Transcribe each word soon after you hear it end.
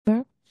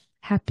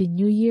Happy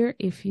New Year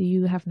if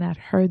you have not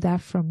heard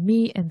that from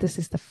me and this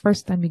is the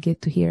first time you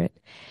get to hear it.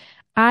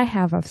 I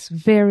have a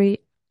very,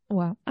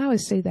 well, I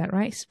always say that,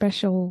 right?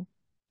 Special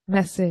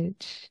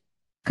message,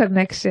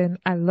 connection.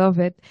 I love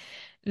it.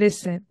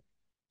 Listen,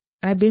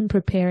 I've been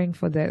preparing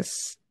for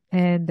this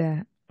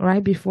and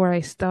right before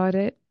I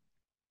started,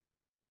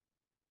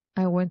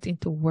 I went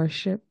into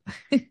worship,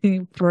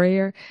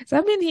 prayer. So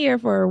I've been here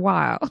for a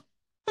while,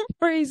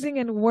 praising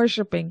and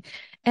worshiping.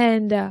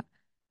 And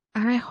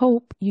I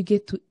hope you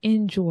get to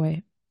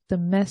enjoy the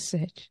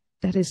message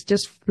that is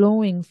just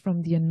flowing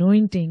from the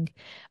anointing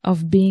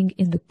of being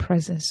in the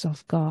presence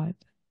of God.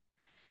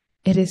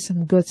 It is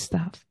some good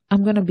stuff.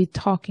 I'm going to be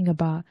talking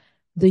about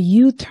the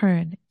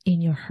U-turn in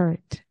your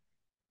hurt.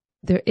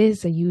 There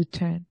is a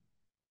U-turn.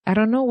 I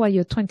don't know what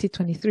your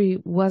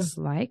 2023 was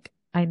like.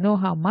 I know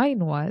how mine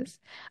was.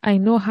 I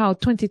know how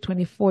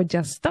 2024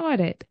 just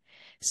started.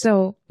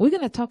 So we're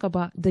going to talk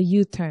about the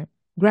U-turn.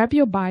 Grab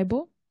your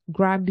Bible,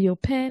 grab your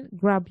pen,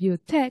 grab your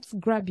text,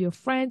 grab your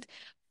friend,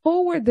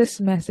 forward this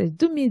message.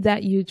 Do me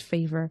that huge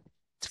favor.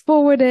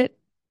 Forward it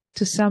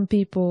to some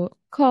people.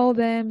 Call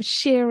them,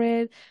 share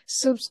it,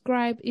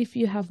 subscribe if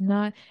you have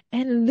not,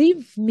 and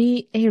leave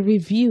me a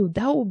review.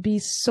 That would be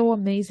so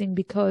amazing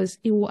because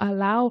it will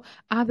allow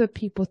other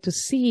people to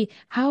see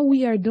how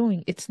we are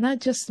doing. It's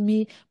not just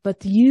me,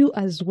 but you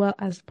as well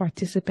as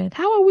participant.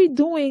 How are we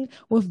doing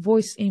with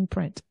Voice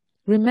Imprint?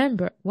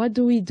 Remember, what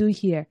do we do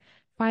here?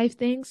 5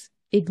 things: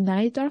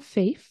 ignite our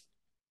faith,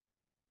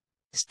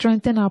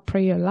 strengthen our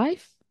prayer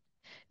life,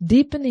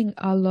 deepening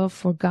our love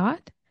for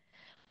God,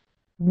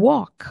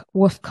 walk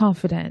with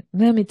confidence.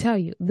 Let me tell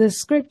you, the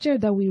scripture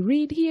that we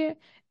read here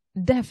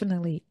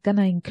definitely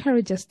gonna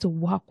encourage us to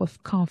walk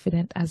with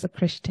confidence as a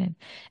Christian.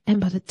 And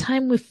by the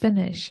time we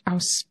finish, our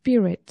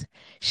spirit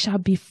shall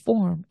be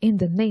formed in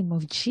the name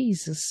of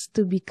Jesus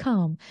to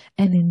become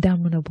an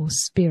indomitable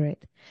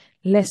spirit.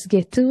 Let's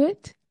get to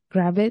it,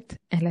 grab it,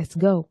 and let's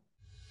go.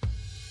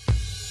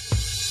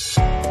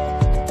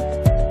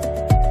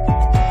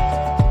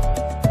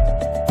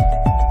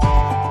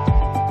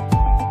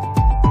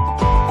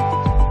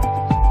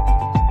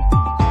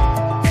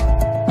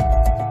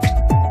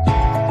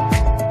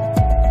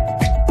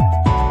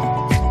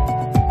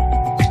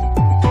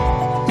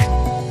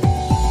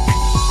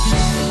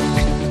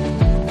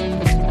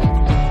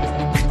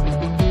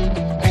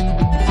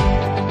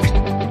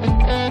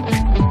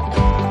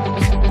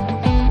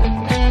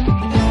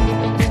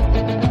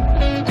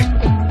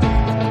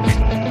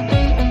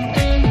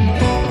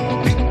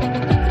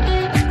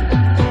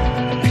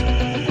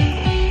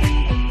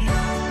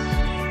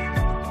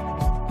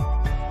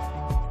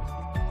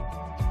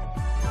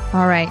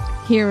 All right,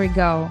 here we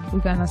go. We're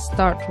going to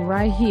start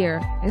right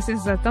here. This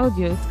is, I told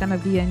you, it's going to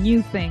be a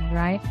new thing,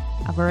 right?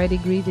 I've already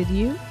greeted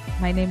you.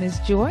 My name is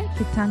Joy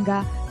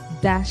Kitanga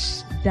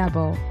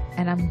Dabo,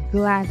 and I'm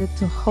glad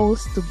to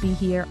host to be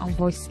here on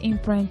Voice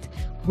Imprint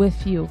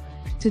with you.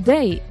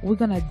 Today, we're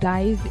going to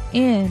dive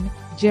in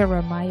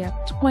Jeremiah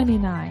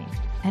 29.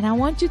 And I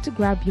want you to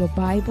grab your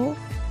Bible,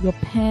 your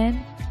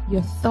pen,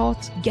 your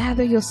thoughts,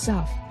 gather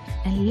yourself.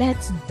 And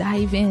let's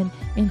dive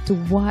into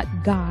what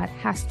God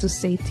has to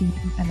say to you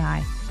and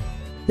I.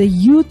 The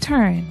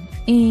U-turn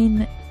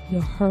in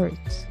your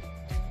hurt.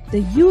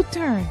 The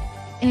U-turn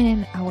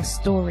in our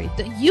story.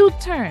 The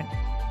U-turn.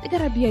 There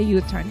gotta be a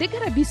U-turn. There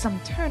gotta be some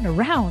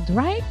turnaround,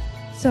 right?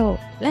 So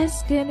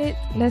let's get it,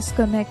 let's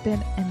connect it,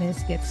 and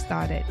let's get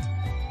started.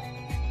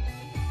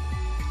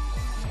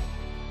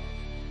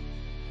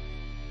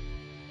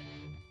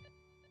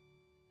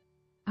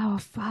 Our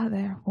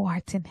Father who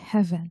art in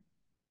heaven,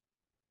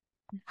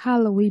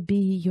 hallowed be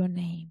your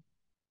name.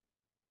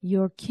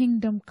 Your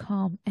kingdom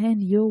come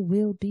and your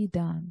will be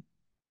done.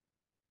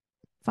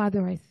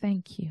 Father, I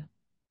thank you.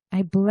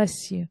 I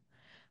bless you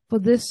for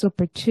this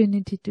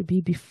opportunity to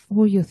be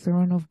before your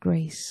throne of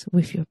grace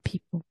with your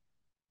people.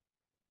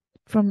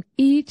 From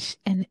each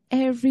and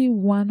every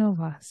one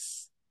of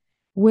us,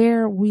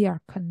 where we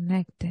are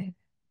connected,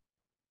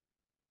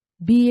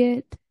 be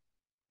it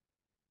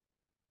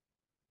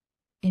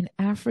in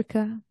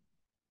Africa,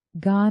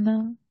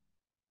 Ghana,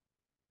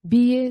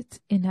 be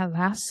it in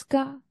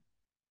Alaska,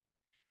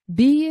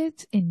 be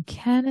it in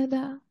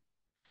Canada,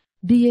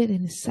 be it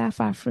in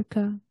South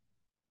Africa,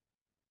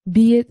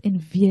 be it in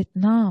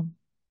Vietnam.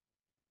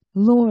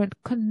 Lord,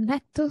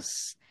 connect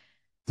us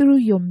through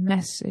your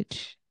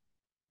message.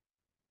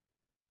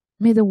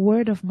 May the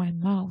word of my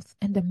mouth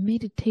and the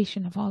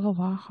meditation of all of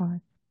our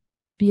heart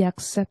be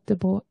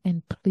acceptable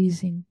and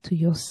pleasing to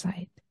your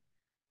sight.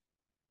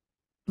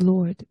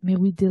 Lord, may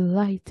we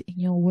delight in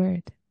your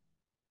word,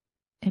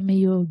 and may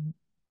your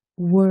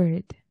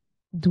word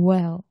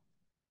dwell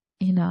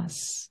in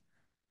us,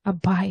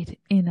 abide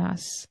in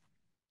us.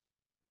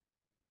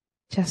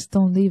 Just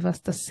don't leave us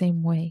the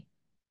same way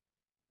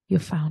you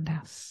found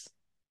us.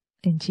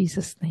 In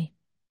Jesus' name,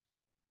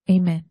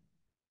 amen.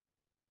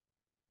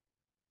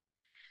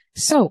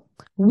 So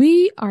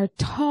we are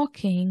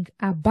talking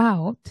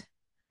about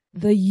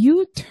the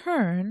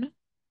U-turn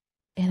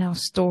in our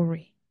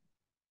story.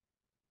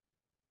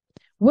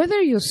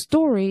 Whether your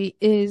story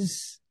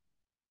is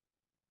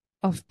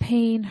of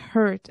pain,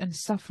 hurt, and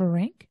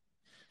suffering,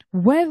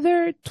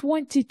 whether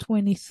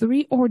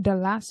 2023 or the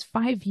last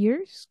 5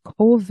 years,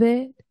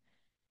 COVID,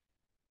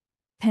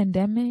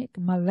 pandemic,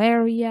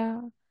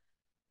 malaria,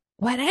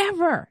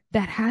 whatever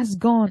that has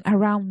gone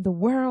around the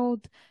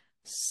world,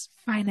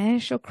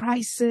 financial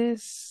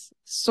crisis,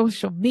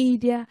 social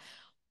media,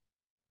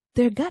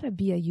 there gotta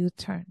be a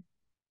U-turn.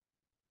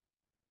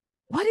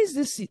 What is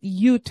this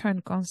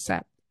U-turn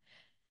concept?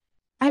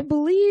 I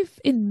believe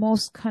in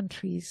most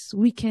countries,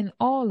 we can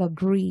all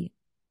agree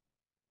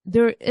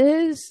there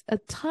is a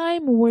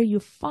time where you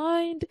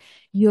find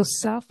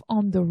yourself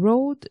on the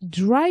road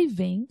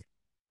driving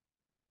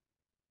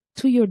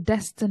to your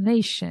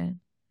destination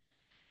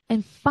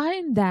and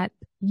find that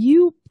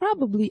you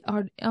probably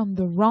are on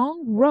the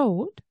wrong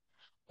road,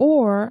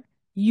 or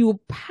you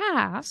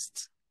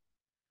passed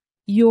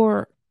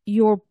your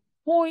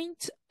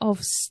point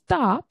of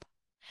stop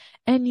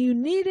and you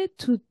needed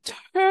to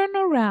turn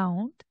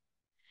around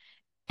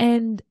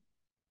and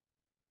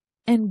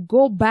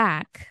go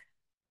back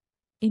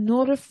in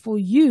order for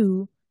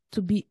you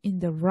to be in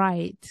the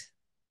right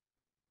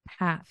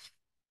path.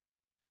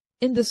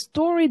 In the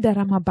story that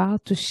I'm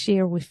about to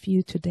share with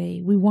you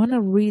today, we want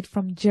to read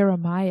from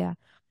Jeremiah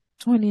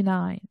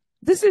 29.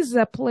 This is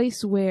a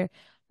place where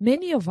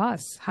many of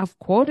us have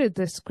quoted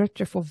this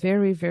scripture for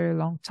very, very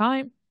long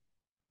time.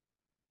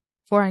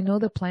 For I know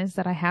the plans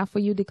that I have for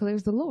you,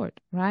 declares the Lord,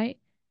 right?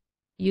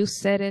 You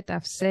said it,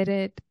 I've said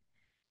it.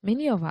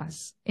 Many of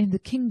us in the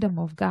kingdom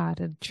of God,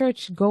 a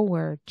church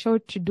goer,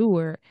 church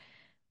doer,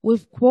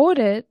 we've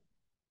quoted,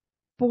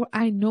 for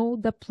I know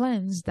the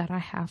plans that I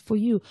have for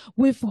you.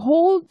 We've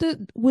held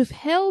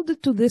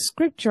to this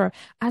scripture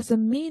as a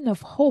mean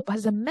of hope,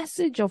 as a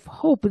message of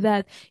hope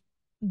that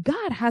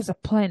God has a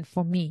plan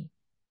for me.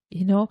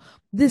 You know,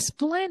 this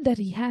plan that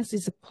he has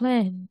is a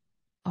plan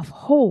of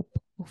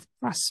hope, of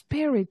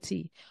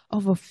prosperity,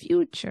 of a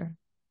future.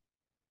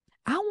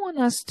 I want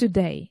us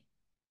today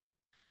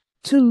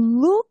to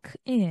look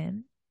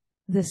in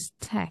this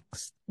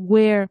text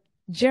where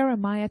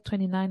Jeremiah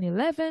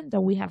 29:11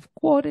 that we have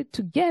quoted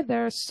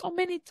together so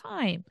many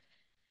times,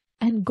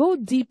 and go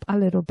deep a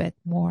little bit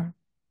more.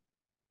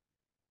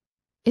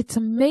 It's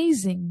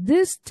amazing.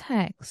 This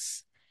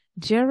text,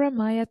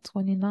 Jeremiah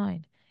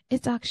 29,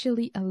 it's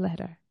actually a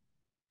letter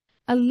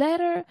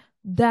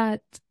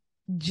that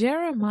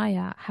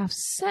Jeremiah have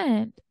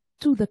sent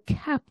to the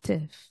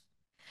captive,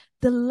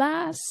 the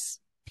last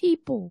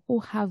people who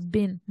have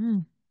been,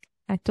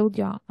 I told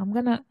y'all,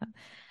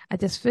 I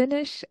just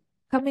finished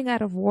coming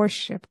out of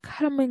worship,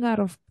 coming out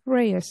of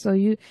prayer. So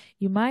you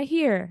might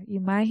hear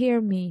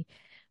me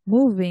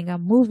moving.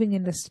 I'm moving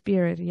in the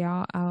spirit,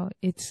 y'all.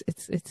 It's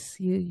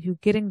you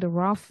getting the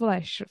raw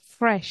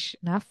fresh,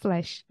 not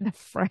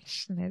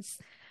freshness.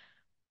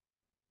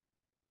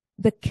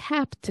 The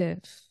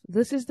captive.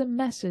 This is the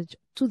message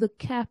to the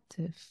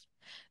captive,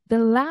 the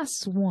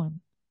last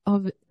one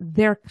of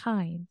their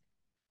kind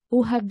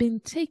who have been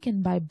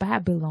taken by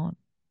Babylon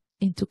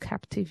into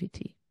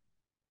captivity.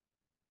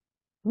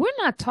 We're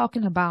not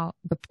talking about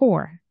the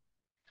poor.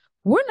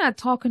 We're not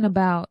talking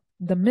about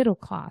the middle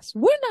class.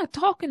 We're not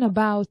talking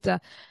about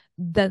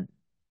the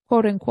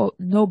quote unquote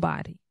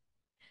nobody.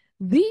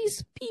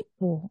 These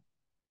people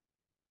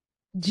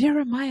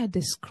Jeremiah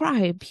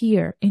described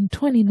here in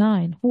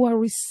 29 who are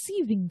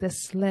receiving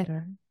this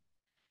letter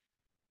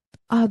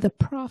are the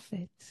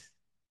prophets.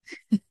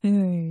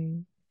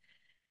 These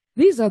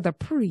are the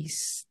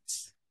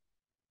priests.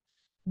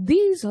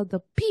 These are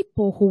the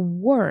people who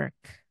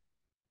work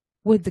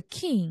with the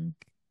king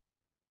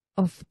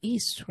of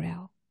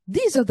Israel.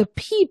 These are the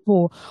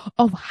people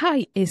of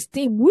high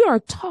esteem. We are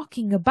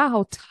talking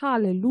about,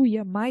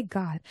 hallelujah, my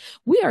God.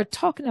 We are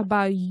talking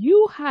about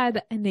you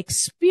had an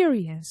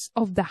experience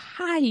of the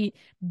high,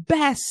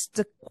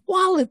 best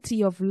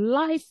quality of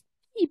life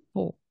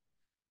people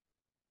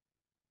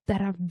that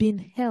have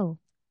been held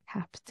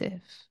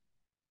captive.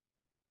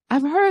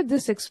 I've heard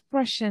this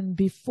expression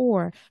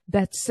before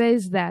that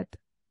says that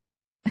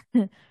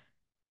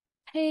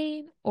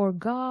pain or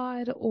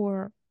God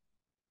or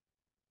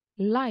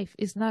life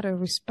is not a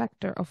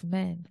respecter of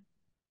men.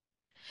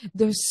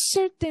 There's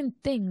certain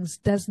things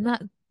does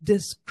not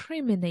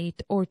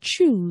discriminate or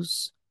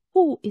choose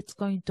who it's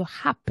going to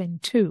happen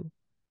to.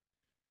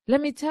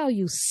 Let me tell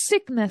you,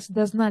 sickness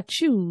does not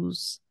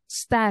choose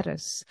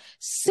status.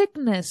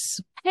 Sickness,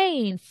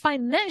 pain,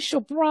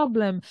 financial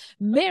problem,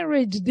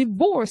 marriage,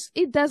 divorce,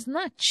 it does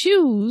not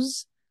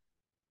choose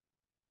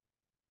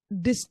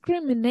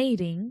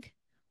discriminating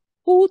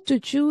who to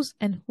choose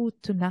and who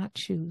to not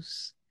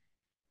choose.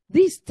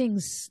 These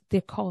things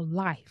they call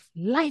life.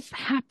 Life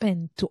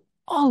happened to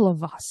all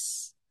of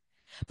us.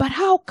 But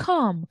how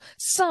come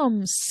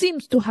some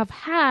seems to have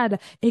had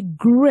a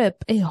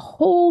grip, a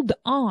hold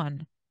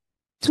on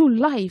to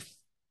life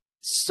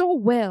so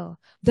well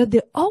that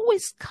they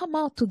always come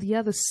out to the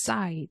other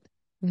side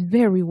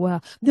very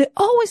well. They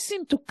always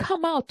seem to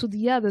come out to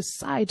the other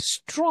side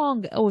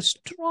strong or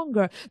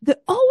stronger. They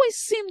always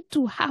seem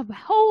to have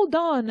hold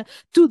on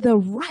to the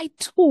right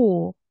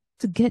tool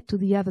to get to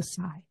the other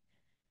side.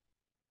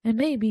 And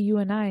maybe you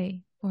and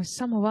I Or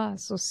some of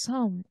us, or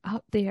some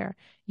out there,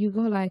 you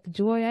go like,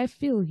 Joy, I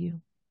feel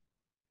you.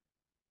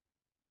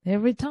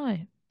 Every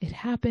time it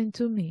happened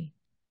to me,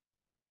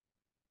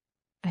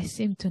 I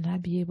seem to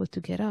not be able to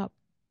get up.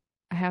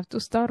 I have to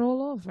start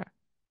all over.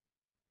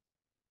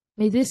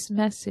 May this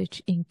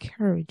message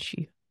encourage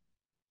you.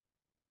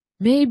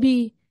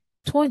 Maybe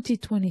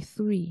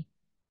 2023,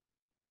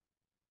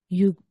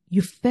 you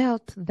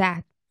felt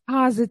that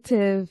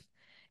positive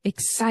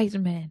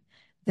excitement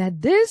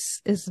that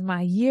this is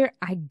my year.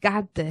 I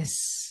got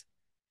this.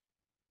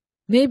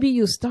 Maybe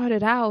you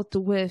started out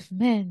with,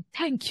 man,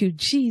 thank you,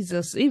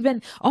 Jesus.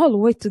 Even all the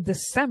way to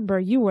December,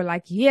 you were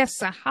like,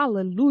 yes,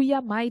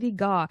 hallelujah, mighty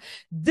God.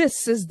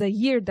 This is the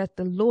year that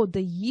the Lord,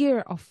 the year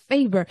of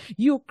favor.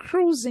 You're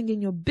cruising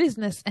in your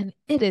business and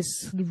it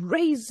is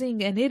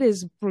raising and it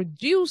is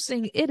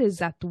producing. It is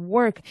at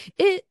work.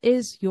 It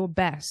is your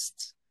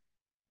best.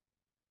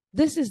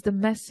 This is the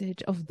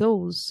message of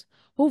those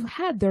who've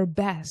had their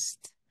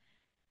best.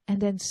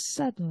 And then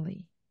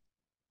suddenly,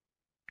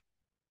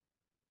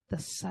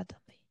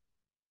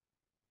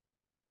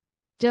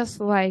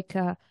 just like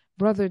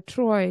Brother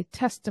Troy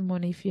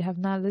testimony, if you have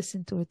not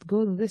listened to it, go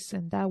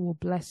listen. That will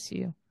bless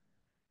you.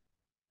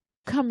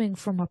 Coming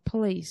from a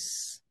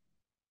place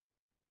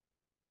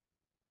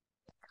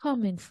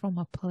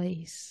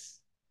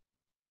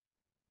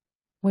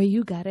where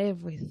you got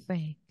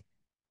everything,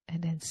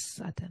 and then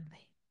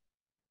suddenly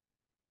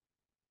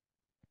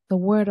the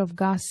word of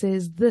God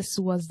says this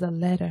was the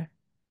letter.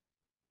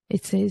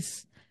 It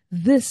says,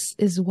 this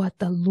is what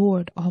the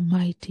Lord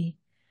Almighty,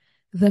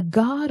 the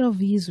God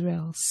of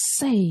Israel,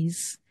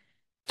 says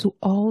to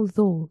all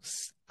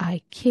those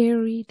I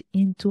carried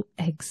into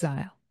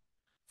exile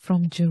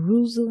from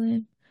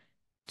Jerusalem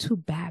to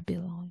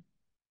Babylon.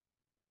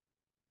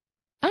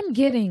 I'm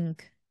getting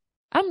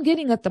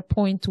at the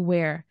point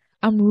where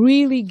I'm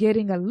really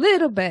getting a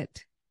little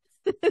bit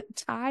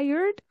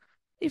tired,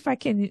 if I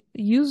can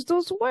use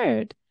those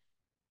words,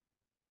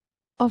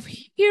 of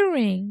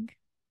hearing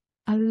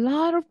a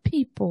lot of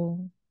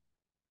people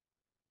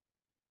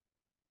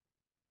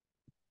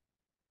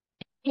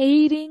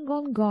hating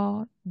on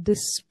God,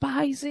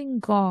 despising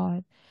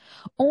God,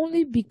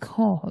 only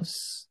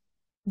because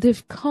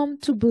they've come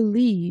to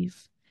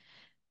believe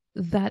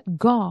that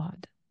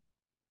God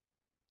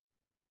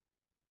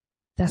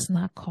does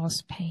not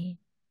cause pain.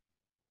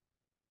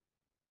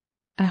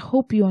 I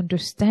hope you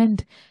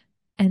understand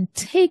and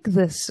take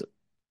this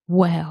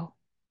well.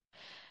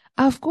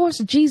 Of course,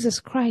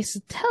 Jesus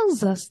Christ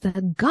tells us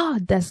that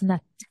God does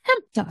not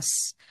tempt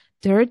us.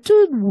 There are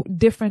two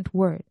different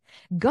words.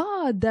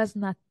 God does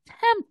not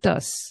tempt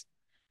us,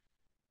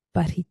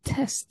 but he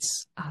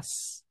tests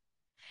us.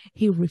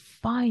 He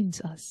refines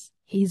us.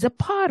 He's a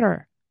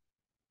potter.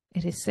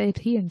 It is said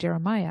here in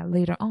Jeremiah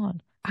later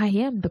on, I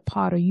am the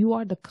potter, you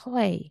are the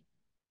clay.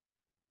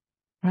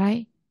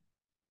 Right?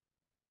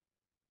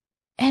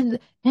 And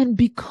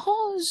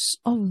because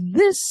of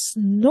this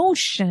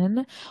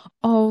notion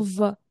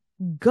of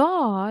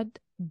God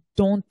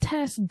don't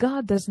test,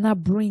 God does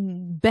not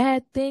bring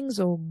bad things,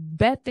 or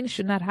bad things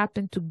should not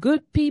happen to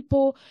good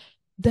people,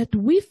 that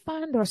we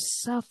find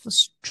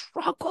ourselves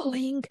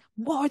struggling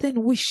more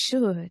than we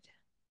should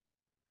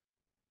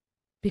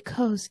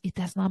because it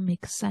does not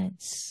make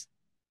sense.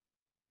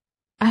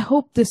 I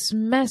hope this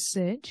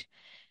message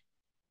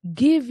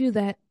give you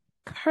that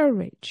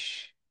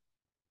courage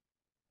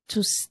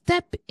to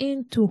step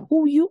into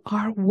who you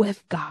are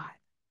with God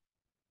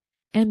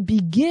and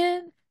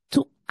begin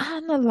to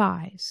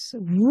analyze,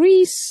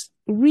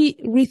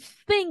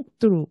 rethink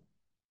through.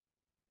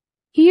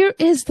 Here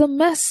is the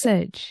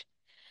message,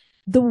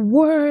 the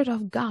word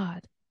of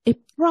God. A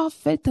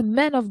prophet, a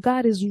man of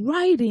God is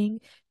writing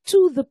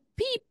to the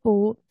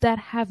people that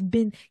have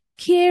been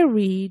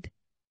carried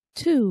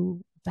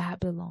to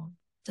Babylon,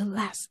 the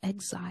last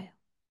exile.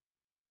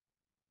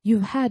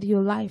 You've had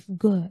your life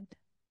good.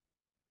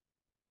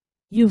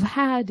 You've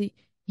had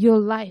your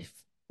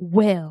life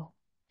well.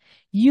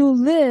 You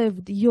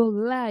lived your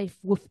life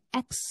with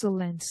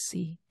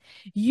excellency.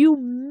 You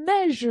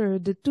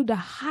measured to the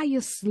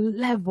highest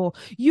level.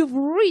 You've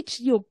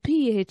reached your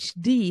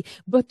PhD,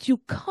 but you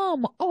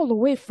come all the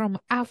way from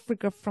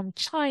Africa, from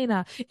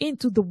China,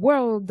 into the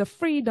world, the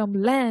freedom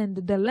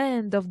land, the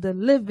land of the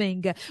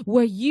living,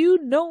 where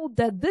you know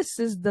that this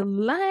is the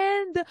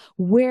land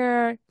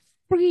where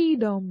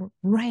freedom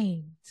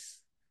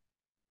reigns.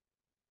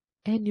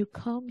 And you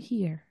come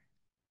here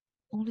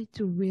only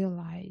to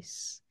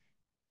realize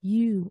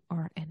you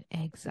are an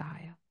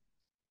exile.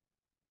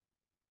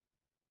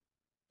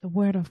 The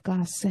word of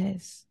God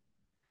says,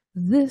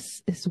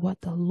 this is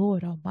what the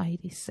Lord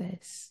Almighty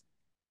says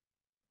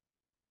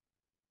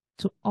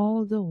to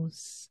all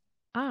those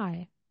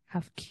I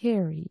have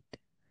carried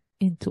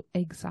into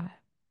exile.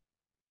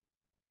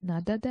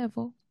 Not the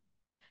devil,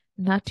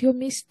 not your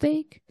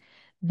mistake,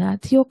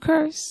 not your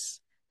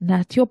curse,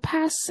 not your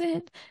past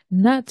sin,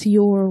 not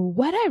your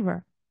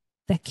whatever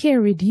that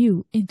carried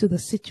you into the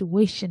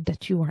situation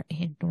that you are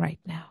in right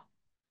now.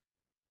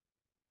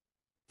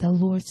 The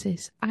Lord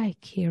says, I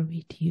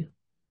carried you.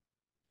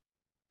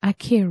 I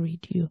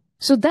carried you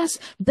So that's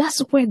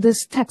where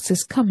this text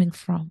is coming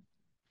from.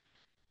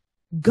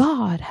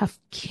 God have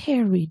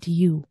carried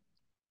you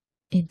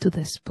into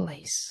this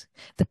place,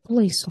 the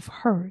place of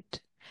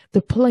hurt,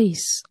 the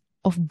place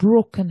of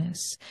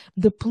brokenness,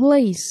 the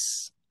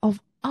place of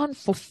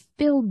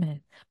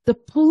unfulfillment, the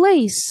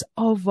place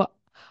of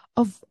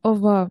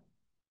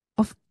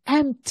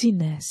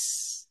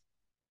emptiness.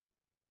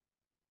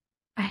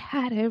 I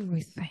had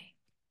everything.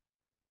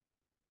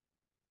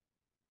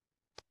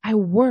 I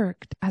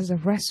worked as a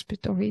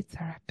respiratory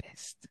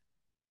therapist.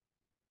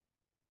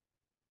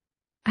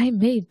 I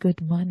made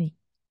good money.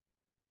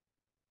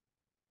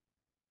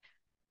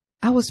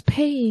 I was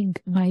paying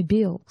my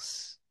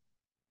bills.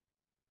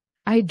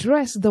 I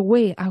dressed the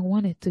way I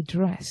wanted to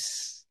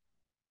dress.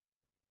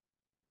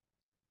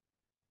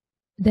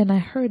 Then I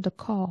heard the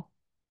call.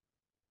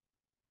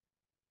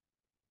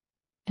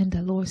 And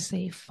the Lord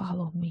said,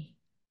 follow me.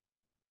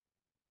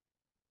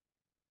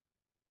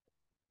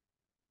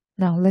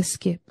 Now let's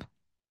skip.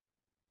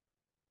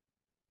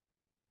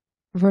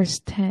 Verse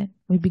 10,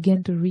 we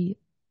begin to read.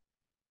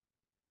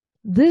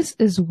 This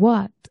is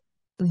what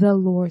the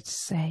Lord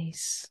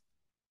says.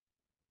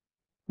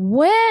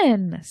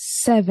 When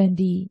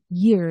 70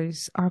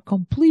 years are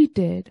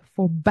completed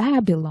for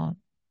Babylon,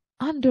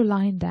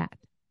 underline that.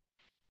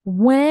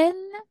 When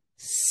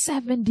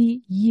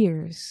 70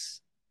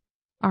 years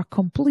are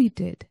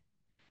completed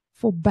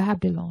for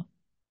Babylon.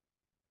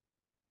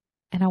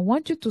 And I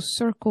want you to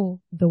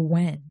circle the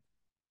when.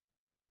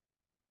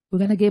 We're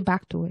going to get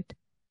back to it.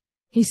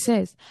 He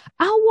says,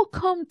 I will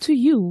come to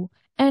you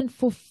and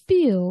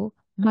fulfill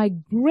my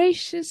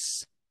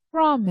gracious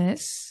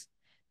promise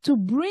to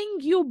bring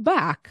you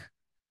back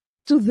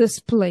to this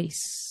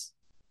place.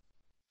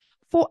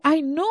 For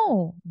I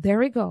know, there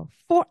we go,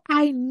 for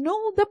I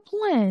know the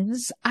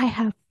plans I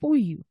have for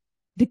you,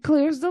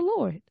 declares the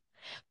Lord.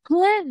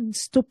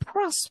 Plans to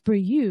prosper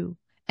you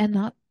and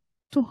not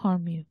to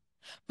harm you.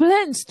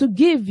 Plans to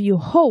give you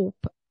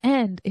hope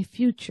and a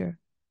future.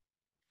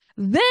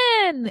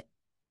 Then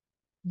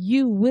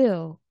you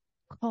will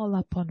call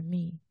upon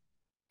me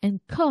and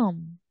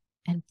come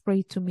and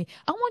pray to me.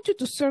 I want you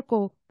to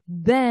circle,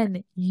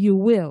 then you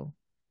will.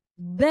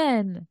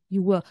 Then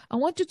you will. I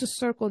want you to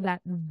circle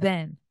that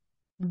then.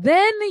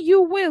 Then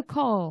you will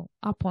call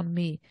upon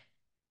me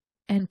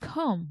and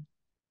come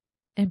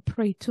and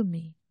pray to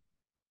me.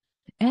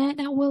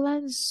 And I will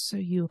answer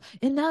you.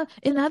 In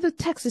other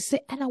texts, it says,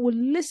 and I will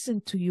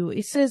listen to you.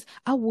 It says,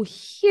 I will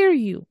hear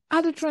you.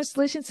 Other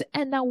translations say,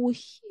 and I will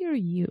hear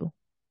you.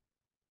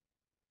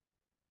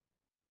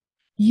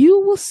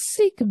 You will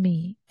seek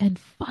me and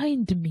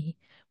find me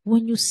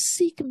when you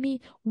seek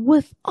me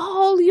with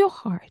all your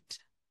heart.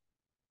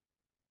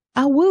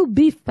 I will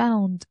be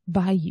found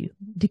by you,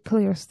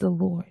 declares the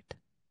Lord,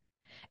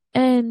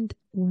 and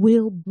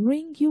will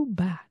bring you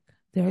back.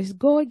 There is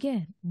go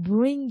again.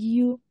 Bring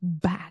you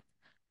back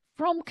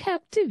from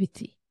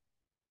captivity.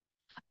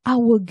 I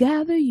will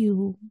gather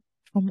you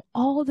from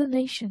all the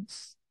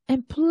nations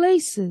and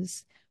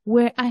places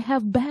where I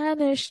have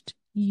banished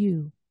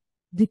you,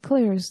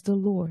 declares the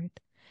Lord,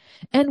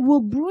 and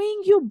will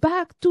bring you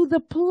back to the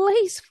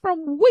place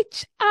from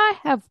which I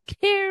have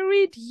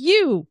carried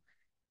you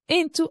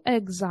into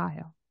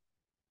exile.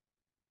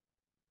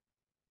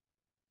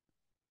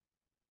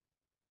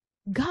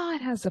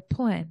 God has a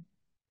plan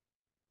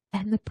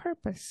and a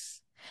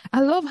purpose.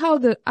 I love how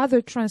the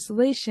other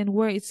translation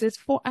where it says,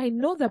 for I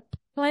know the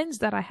plans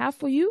that I have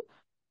for you.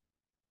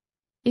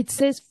 It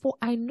says, for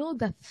I know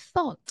the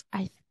thought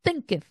I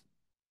thinketh.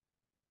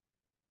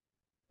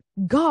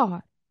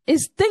 God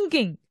is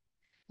thinking.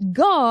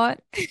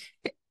 God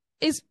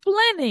is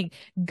planning.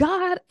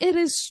 God, it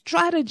is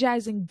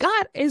strategizing.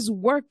 God is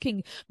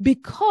working,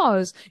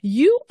 because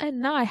you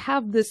and I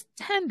have this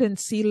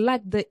tendency,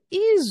 like the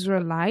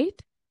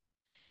Israelite,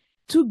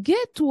 to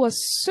get to a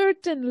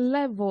certain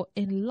level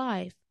in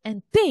life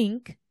and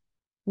think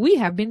we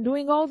have been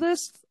doing all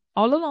this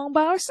all along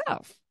by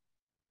ourselves.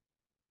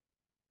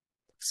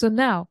 So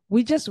now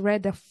we just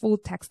read the full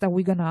text that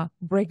we're going to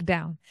break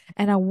down.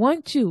 And I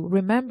want you,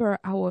 remember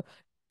our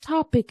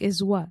topic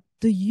is what?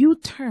 The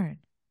U-turn.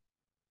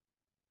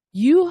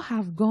 You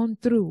have gone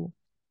through.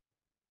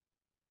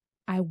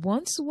 I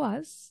once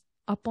was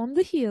up on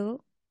the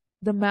hill,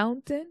 the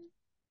mountain,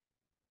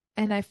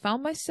 and I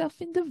found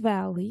myself in the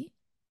valley,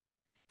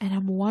 and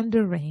I'm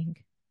wondering,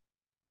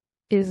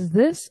 is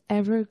this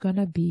ever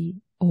gonna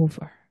be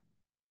over?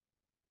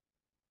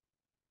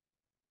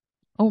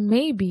 Or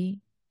maybe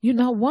you're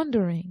not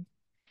wondering,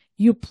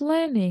 you're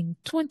planning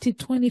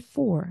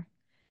 2024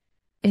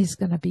 is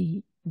gonna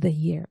be the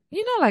year.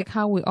 You know, like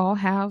how we all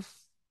have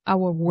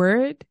our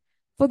word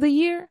for the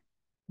year.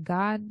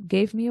 God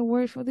gave me a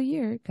word for the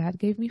year. God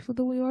gave me for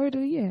the word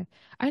of the year.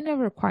 I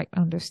never quite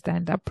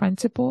understand that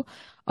principle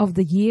of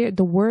the year,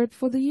 the word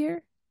for the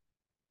year.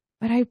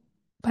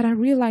 But I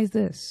realize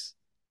this.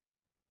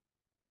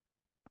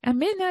 I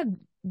may not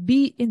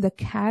be in the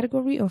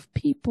category of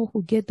people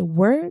who get the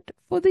word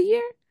for the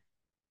year,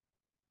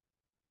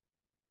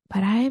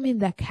 but I am in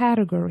the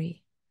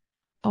category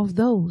of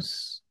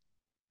those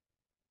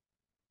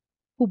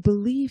who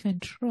believe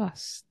and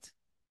trust,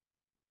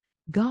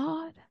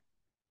 God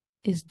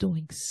is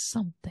doing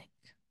something.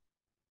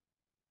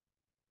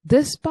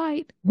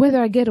 Despite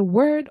whether I get a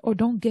word or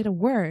don't get a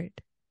word,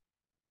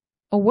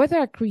 or whether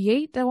I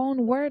create their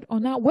own word or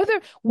not,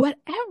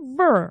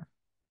 whatever,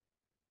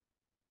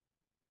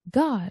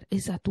 God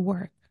is at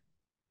work.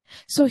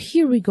 So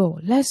here we go.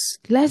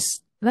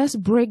 Let's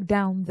break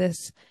down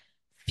this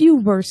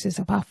few verses,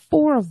 about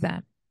 4 of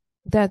them,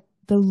 that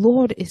the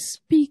Lord is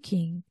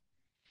speaking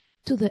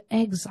to the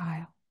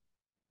exile,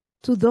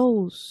 to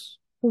those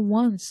who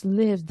once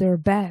lived their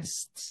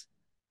best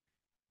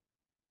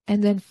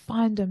and then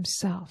find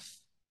themselves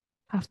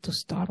have to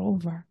start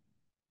over.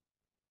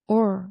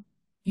 Or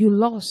you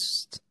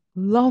lost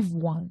loved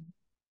one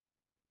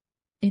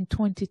in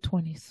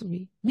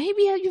 2023.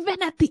 Maybe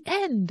even at the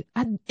end,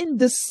 in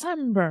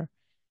December,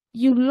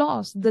 you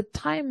lost the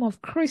time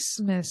of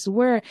Christmas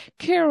where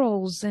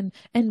carols and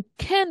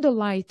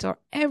candlelight are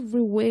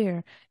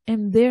everywhere.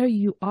 And there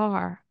you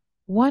are,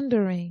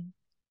 wondering,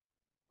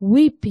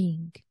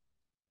 weeping,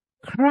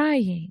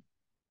 crying,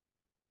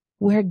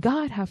 where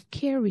God have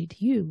carried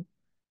you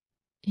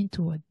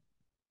into a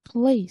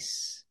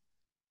place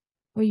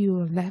where you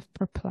are left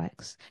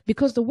perplexed.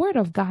 Because the word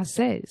of God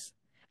says,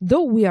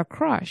 though we are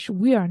crushed,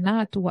 we are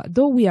not what?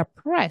 Though we are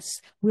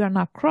pressed, we are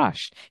not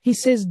crushed. He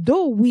says,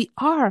 though we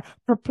are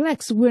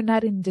perplexed, we're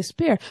not in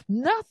despair.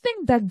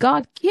 Nothing that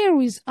God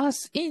carries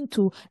us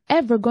into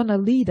ever gonna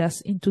lead us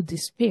into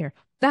despair.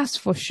 That's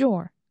for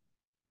sure.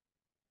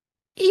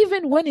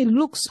 Even when it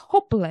looks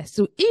hopeless,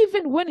 so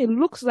even when it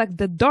looks like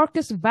the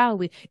darkest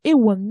valley, it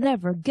will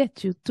never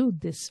get you to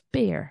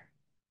despair.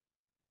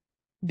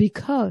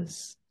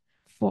 Because,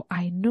 for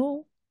I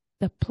know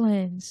the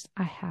plans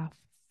I have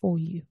for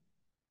you.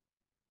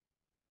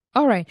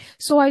 All right,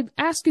 so I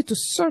ask you to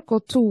circle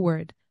 2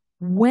 words,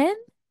 when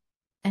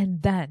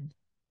and then.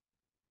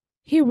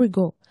 Here we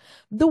go.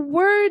 The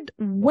word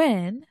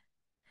when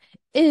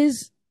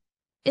is,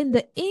 in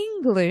the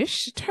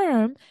English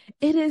term,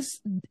 it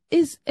is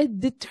a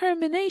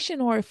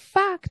determination or a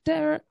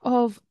factor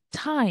of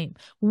time.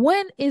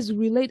 When is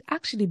related,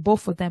 actually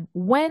both of them,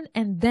 when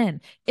and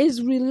then,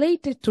 is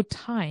related to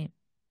time.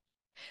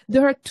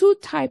 There are 2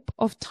 types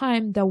of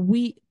time that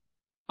we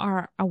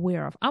are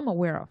aware of. I'm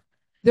aware of.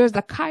 There's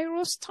the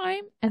Kairos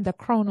time and the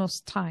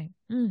Chronos time.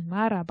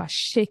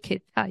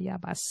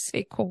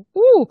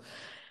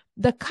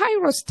 The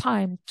Kairos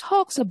time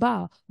talks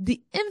about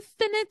the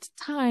infinite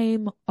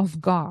time of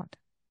God.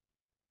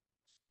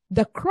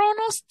 The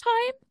Chronos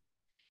time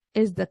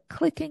is the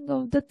clicking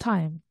of the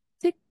time.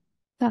 Tick,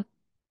 tock,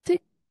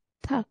 tick,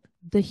 tock.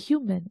 The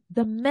human,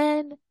 the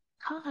man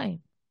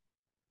time.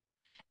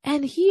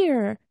 And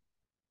here,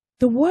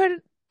 the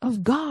word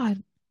of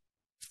God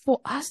for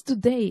us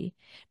today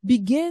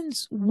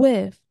begins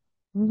with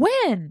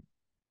when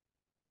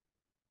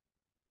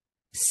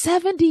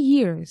 70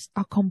 years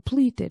are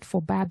completed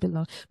for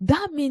Babylon.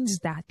 That means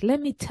that,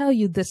 let me tell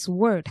you this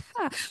word.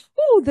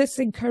 Oh, this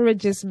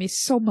encourages me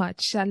so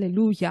much.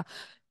 Hallelujah.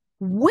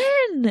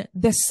 When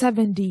the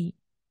 70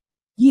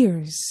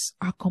 years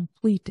are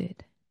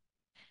completed,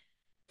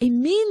 it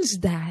means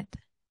that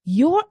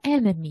your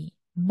enemy,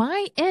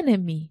 my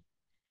enemy,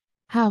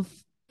 have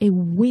a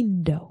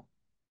window,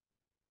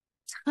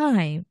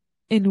 time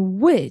in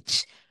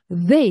which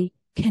they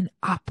can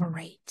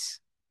operate.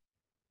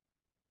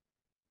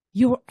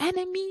 Your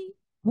enemy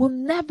will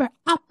never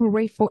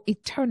operate for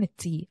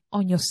eternity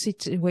on your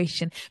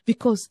situation,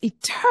 because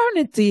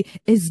eternity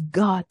is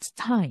God's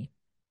time.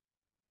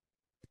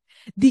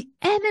 The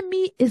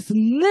enemy is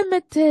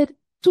limited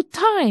to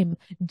time,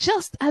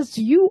 just as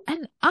you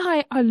and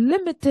I are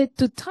limited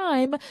to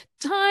time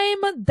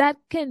that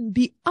can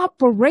be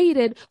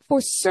operated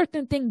for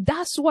certain things.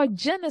 That's why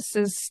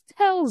Genesis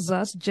tells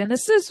us,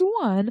 Genesis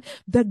 1,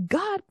 that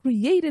God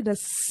created a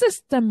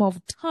system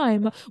of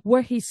time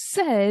where he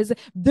says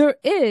there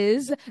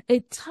is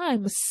a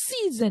time,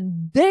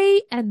 season,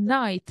 day and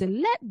night.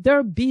 Let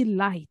there be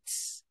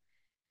lights.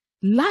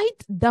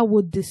 Light that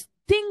would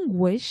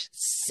distinguish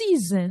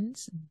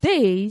seasons,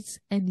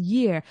 days, and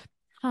year.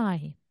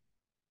 Time.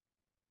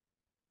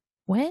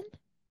 When?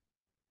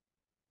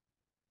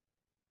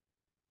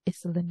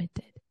 It's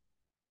limited.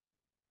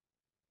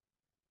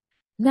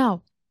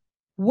 Now,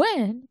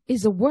 when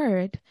is a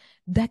word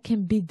that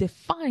can be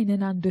defined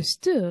and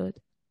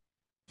understood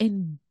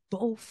in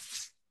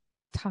both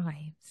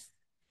times.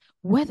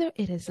 Whether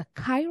it is a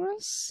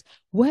kairos,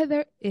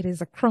 whether it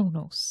is a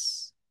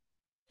chronos.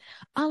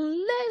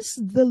 Unless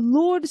the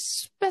Lord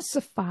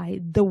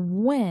specified the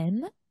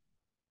when,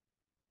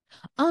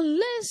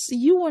 unless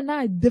you and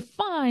I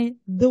define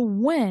the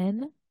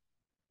when,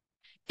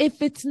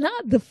 if it's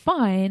not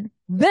defined,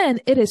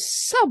 then it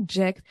is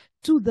subject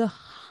to the,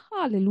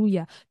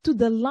 hallelujah, to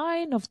the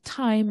line of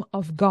time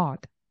of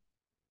God.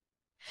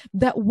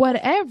 That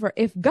whatever,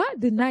 if God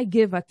did not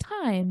give a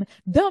time,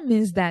 that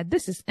means that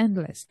this is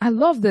endless. I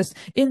love this.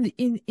 In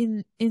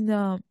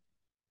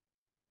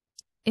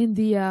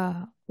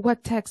the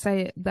what text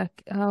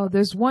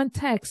there's one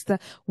text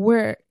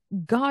where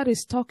God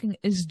is talking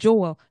is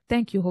Joel.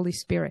 Thank you, Holy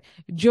Spirit.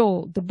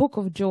 Joel, the book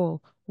of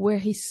Joel, where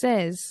he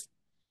says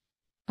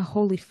a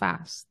holy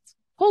fast.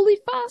 Holy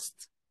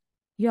fast?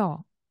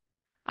 Y'all,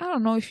 I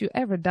don't know if you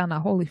ever done a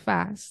holy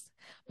fast.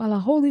 Well, a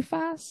holy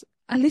fast,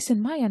 at least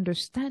in my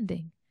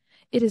understanding,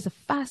 it is a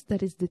fast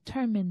that is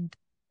determined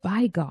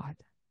by God.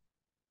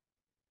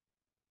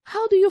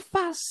 How do you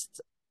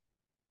fast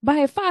by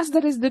a fast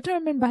that is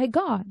determined by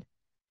God?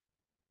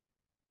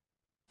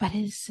 But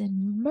it is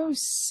in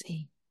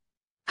mercy.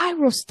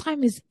 Kairos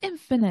time is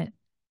infinite.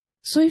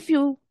 So if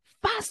you're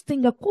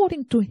fasting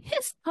according to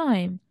his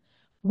time,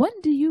 when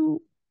do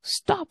you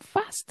stop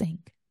fasting?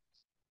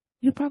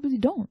 You probably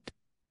don't.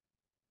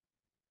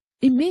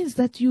 It means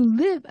that you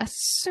live a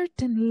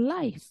certain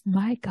life.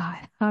 My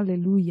God,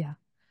 hallelujah.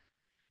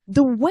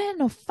 The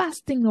when of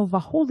fasting of a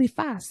holy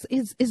fast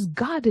is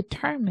God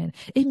determined.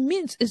 It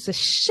means it's a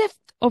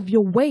shift of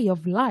your way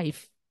of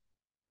life.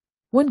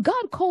 When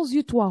God calls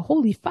you to a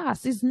holy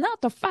fast, it's not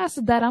a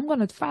fast that I'm going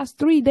to fast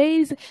 3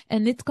 days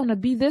and it's going to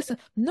be this.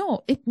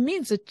 No, it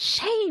means a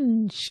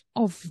change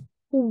of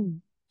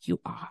who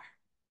you are.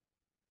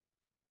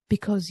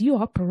 Because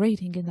you're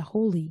operating in the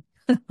holy,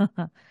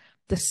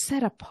 the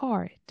set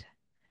apart,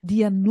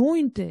 the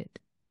anointed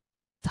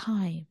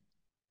time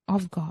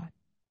of God.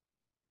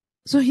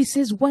 So he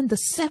says, when the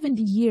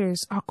 70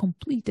 years are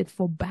completed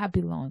for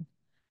Babylon,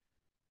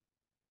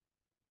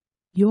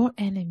 your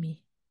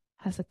enemy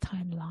has a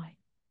timeline.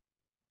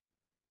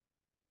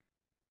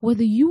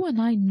 Whether you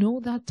and I know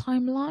that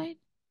timeline,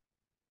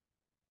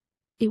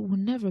 it will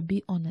never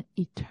be on an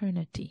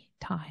eternity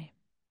time.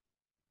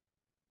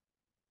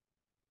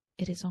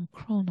 It is on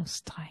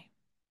Chronos time.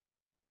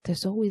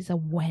 There's always a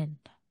when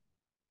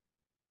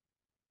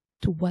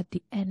to what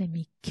the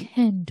enemy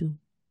can do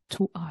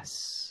to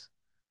us.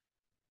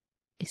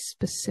 A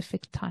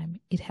specific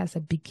time. It has a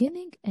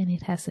beginning and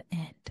it has an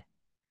end.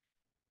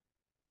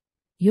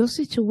 Your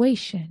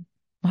situation,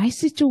 my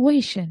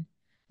situation,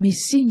 may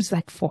seem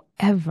like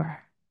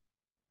forever.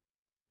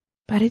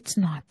 But it's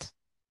not.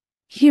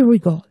 Here we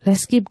go.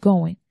 Let's keep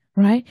going,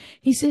 right?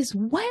 He says,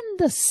 when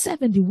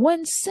 70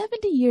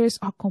 years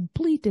are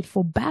completed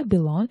for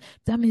Babylon,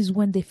 that means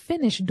when they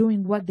finish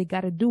doing what they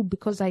got to do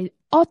because I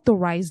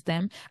authorized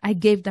them, I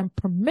gave them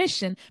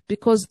permission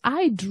because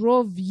I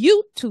drove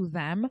you to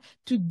them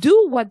to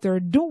do what they're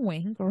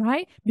doing,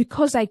 right?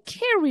 Because I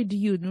carried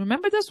you.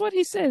 Remember, that's what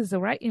he says,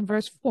 right? In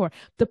verse 4,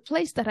 the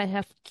place that I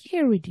have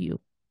carried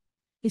you.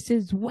 He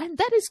says, when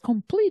that is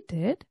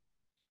completed,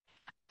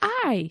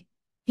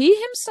 he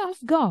himself,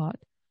 God,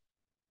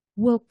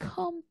 will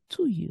come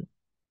to you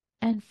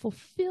and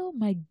fulfill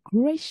my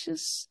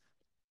gracious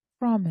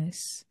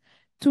promise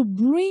to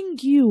bring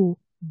you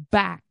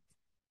back.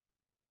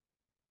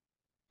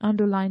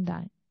 Underline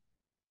that.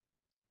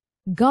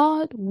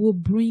 God will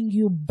bring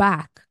you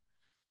back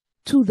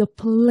to the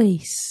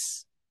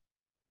place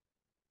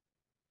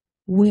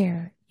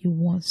where you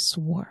once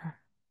were.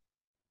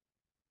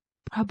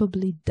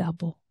 Probably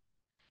double.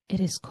 It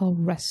is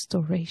called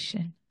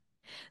restoration.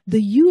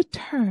 The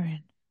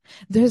U-turn,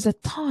 there's a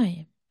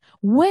time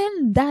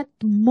when that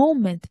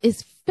moment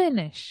is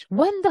finished,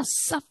 when the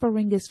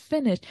suffering is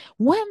finished,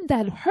 when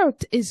that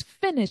hurt is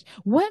finished,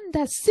 when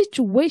that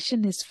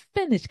situation is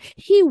finished,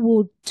 he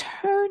will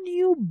turn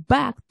you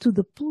back to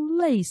the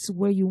place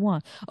where you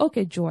want.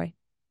 Okay, Joy,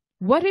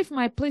 what if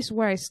my place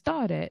where I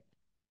started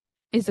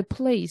is a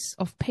place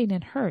of pain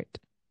and hurt?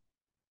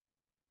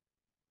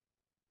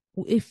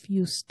 If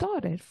you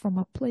started from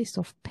a place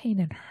of pain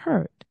and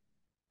hurt,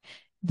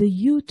 the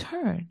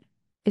U-turn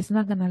is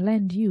not going to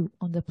land you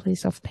on the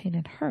place of pain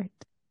and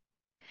hurt.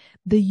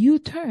 The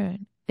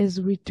U-turn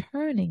is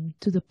returning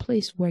to the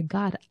place where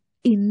God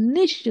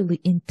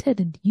initially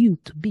intended you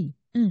to be.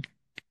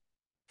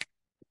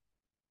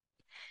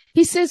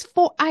 He says,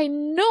 for I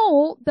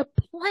know the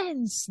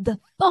plans, the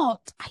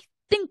thought I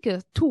think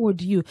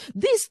toward you.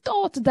 This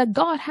thought that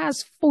God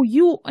has for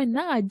you and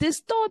I, this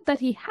thought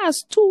that he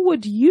has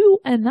toward you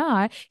and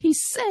I, he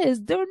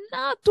says they're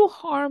not to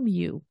harm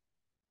you.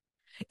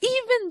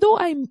 Even though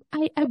I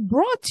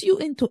brought you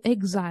into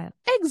exile,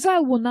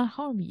 exile will not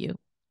harm you.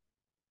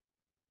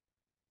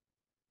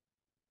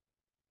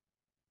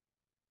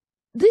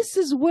 This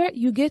is where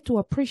you get to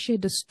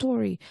appreciate the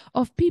story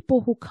of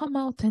people who come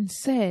out and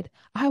said,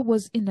 I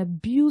was in an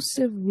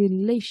abusive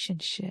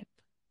relationship,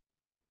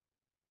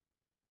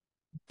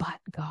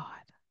 but God.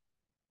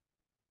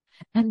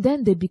 And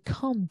then they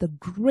become the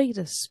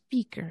greatest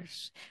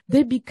speakers.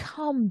 They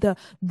become the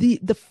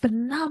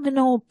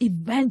phenomenal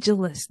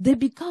evangelists. They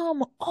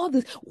become all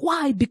this.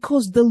 Why?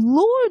 Because the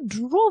Lord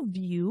drove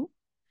you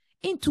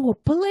into a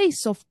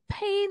place of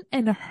pain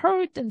and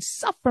hurt and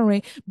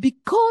suffering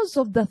because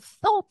of the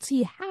thoughts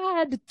he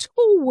had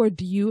toward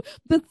you,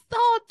 the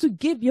thought to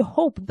give you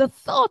hope, the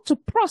thought to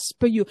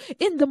prosper you.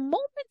 In the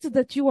moment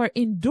that you are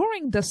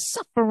enduring the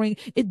suffering,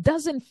 it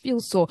doesn't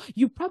feel so.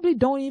 You probably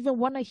don't even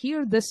want to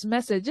hear this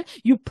message.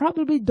 You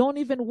probably don't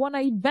even want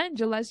to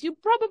evangelize. You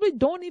probably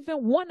don't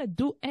even want to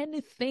do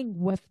anything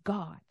with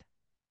God.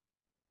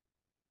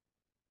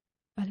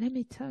 But let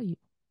me tell you,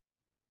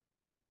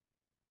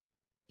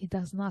 it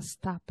does not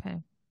stop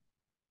him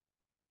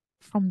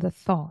from the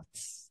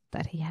thoughts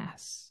that he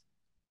has.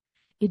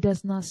 It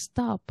does not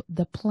stop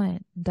the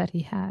plan that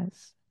he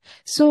has.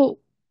 So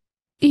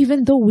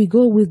even though we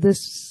go with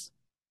this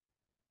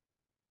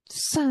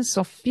sense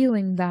of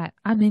feeling that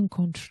I'm in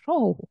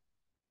control,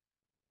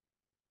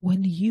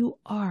 when you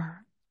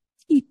are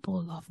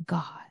people of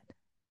God,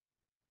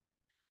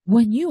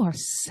 when you are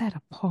set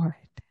apart,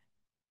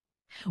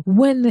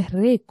 when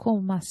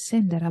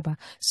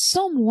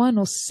Psalm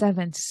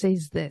 107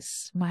 says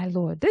this, my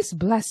Lord, this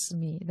blessed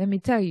me. Let me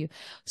tell you,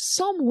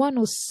 Psalm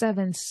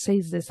 107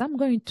 says this. I'm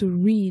going to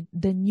read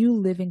the New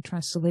Living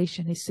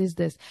Translation. It says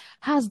this: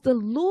 has the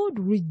Lord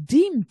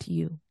redeemed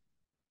you?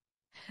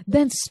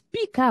 Then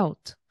speak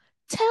out.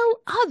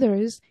 Tell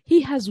others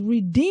he has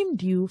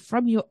redeemed you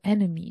from your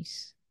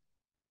enemies.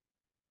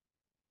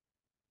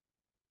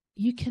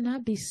 You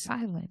cannot be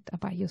silent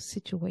about your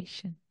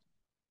situation.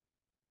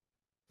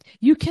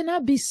 You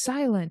cannot be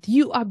silent.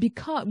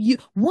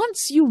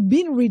 Once you've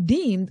been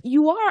redeemed,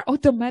 you are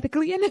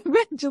automatically an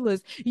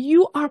evangelist.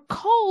 You are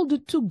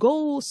called to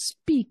go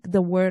speak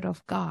the word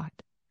of God.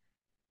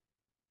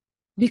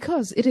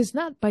 Because it is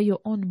not by your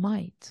own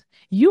might.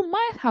 You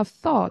might have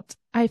thought,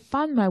 I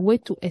found my way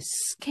to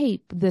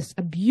escape this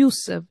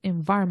abusive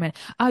environment.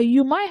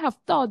 You might have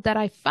thought that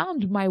I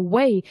found my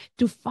way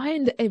to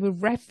find a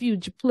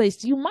refuge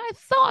place. You might have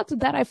thought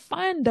that I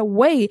found a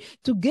way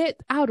to get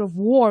out of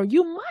war.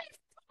 You might have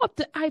thought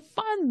that I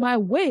found my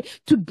way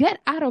to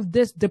get out of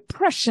this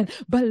depression.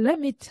 But let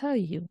me tell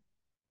you,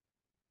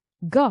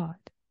 God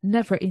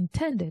never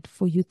intended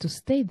for you to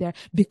stay there,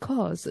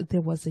 because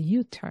there was a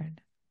U-turn.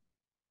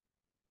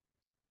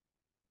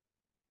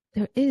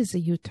 There is a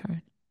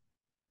U-turn.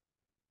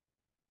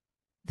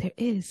 There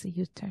is a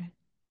U-turn.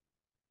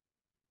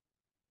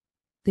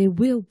 There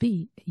will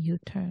be a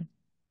U-turn.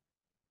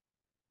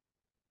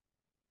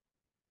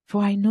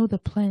 For I know the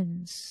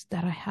plans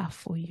that I have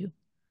for you.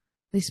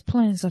 These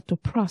plans are to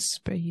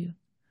prosper you,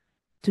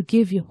 to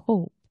give you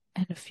hope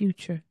and a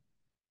future.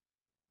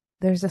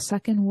 There's a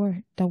second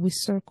word that we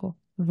circle,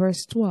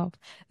 verse 12.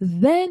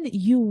 Then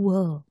you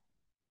will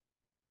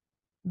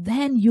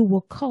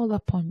call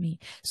upon me.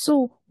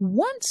 So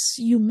once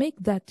you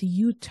make that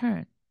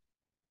U-turn,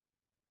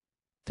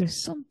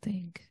 there's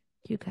something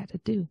you got to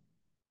do.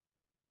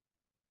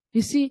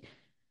 You see,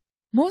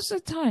 most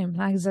of the time,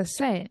 like as I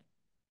said,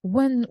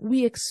 when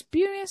we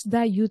experience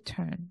that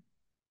U-turn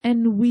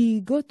and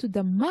we go to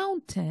the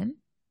mountain,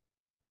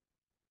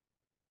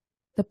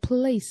 the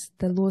place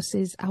the Lord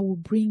says, I will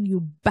bring you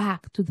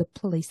back to the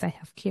place I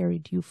have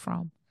carried you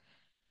from.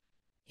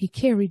 He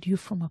carried you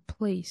from a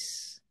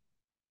place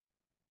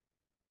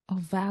of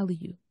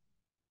value,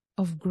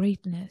 of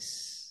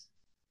greatness,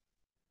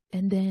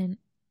 and then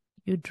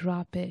you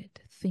drop it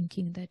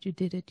thinking that you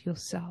did it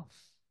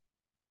yourself,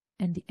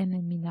 and the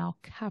enemy now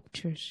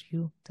captures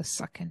you the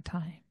second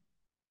time.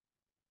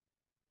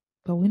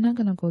 But we're not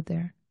going to go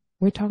there.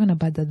 We're talking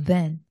about the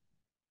then.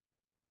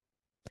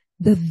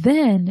 The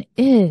then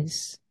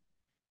is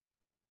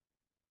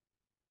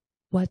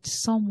what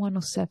Psalm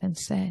 107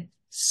 said.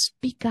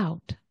 Speak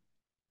out.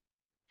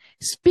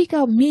 Speak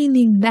out,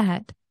 meaning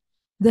that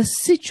the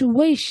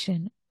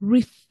situation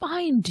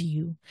refined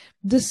you.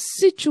 The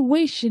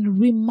situation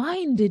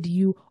reminded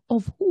you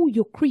of who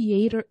your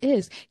Creator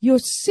is. Your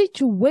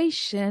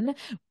situation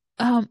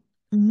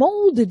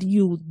molded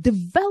you,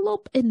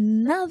 developed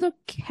another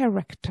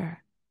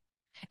character.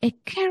 A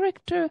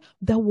character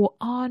that will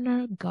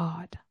honor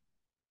God.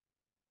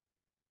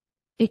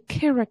 A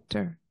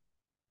character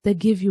that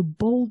gives you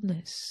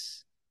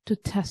boldness to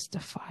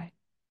testify.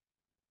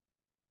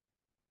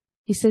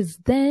 He says,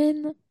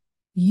 then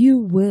you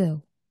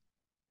will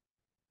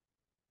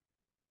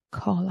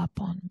call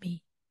upon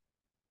me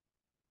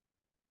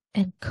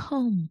and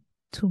come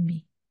to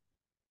me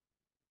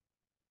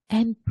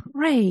and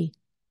pray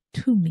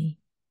to me,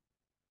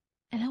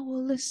 and I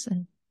will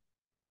listen.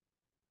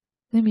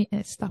 Let me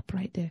stop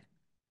right there.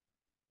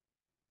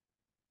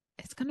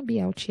 It's going to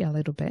be ouchy a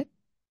little bit.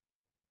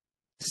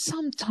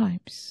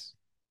 Sometimes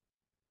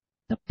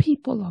the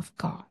people of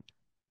God,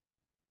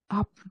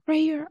 our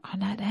prayer are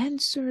not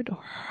answered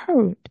or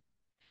heard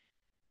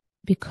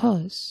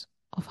because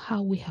of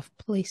how we have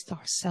placed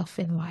ourselves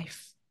in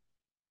life.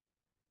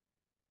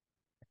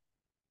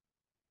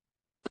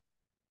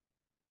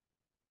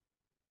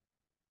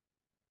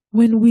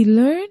 When we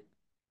learn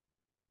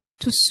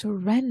to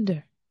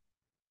surrender,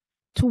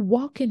 to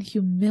walk in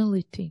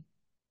humility,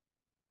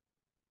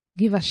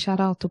 give a shout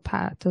out to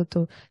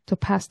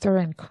Pastor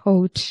and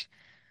Coach,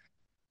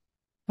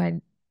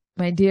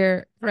 my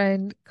dear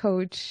friend,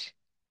 Coach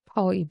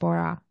Paul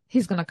Ibora.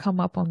 He's going to come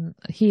up on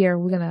here.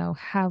 We're going to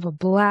have a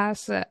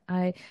blast.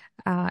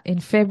 In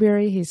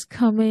February, he's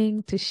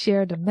coming to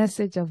share the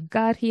message of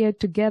God here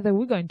together.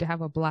 We're going to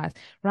have a blast,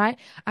 right?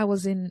 I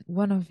was in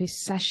one of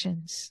his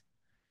sessions.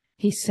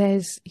 He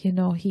says,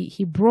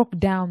 he broke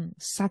down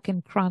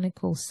 2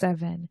 Chronicles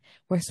 7,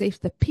 where it says, if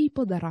the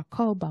people that are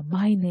called by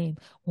my name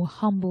will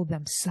humble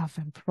themselves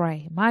and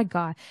pray. My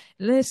God,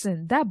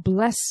 listen, that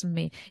blessed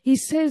me. He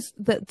says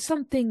that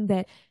something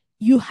that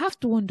you have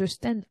to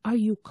understand, are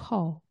you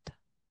called?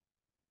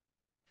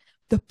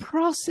 The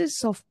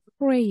process of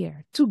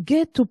prayer, to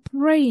get to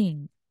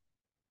praying,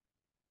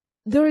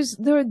 there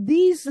are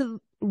these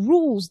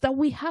rules that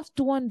we have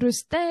to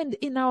understand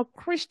in our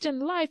Christian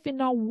life, in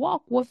our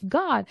walk with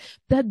God,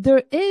 that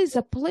there is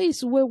a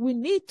place where we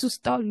need to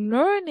start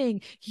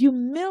learning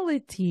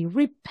humility,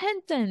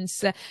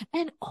 repentance,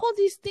 and all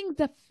these things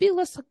that feel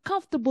us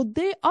uncomfortable.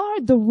 They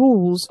are the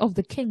rules of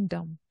the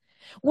kingdom.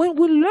 When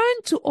we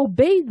learn to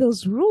obey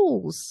those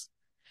rules,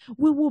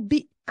 we will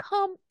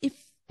become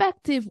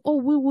effective,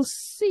 or we will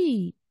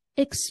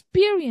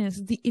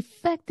experience the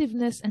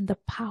effectiveness and the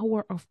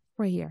power of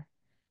prayer.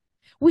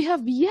 We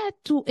have yet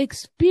to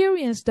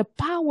experience the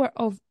power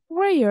of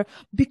prayer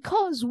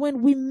because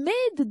when we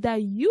made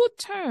that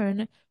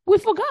U-turn, we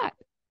forgot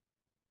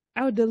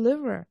our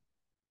deliverer.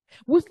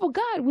 We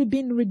forgot we've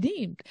been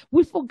redeemed.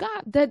 We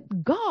forgot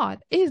that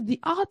God is the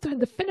author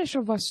and the finisher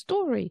of our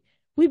story.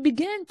 We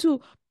began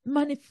to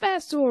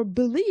manifest or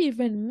believe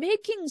in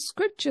making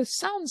scripture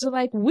sounds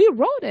like we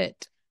wrote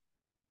it.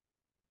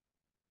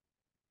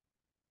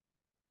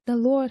 The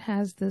Lord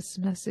has this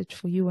message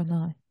for you and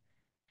I.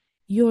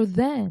 Your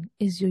then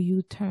is your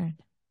U-turn.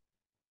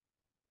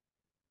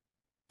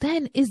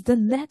 Then is the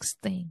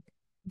next thing,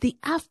 the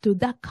after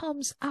that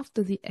comes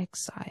after the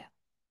exile.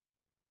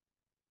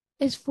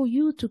 Is for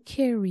you to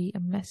carry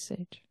a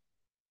message.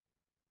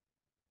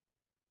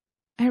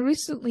 I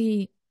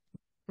recently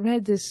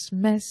read this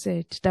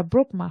message that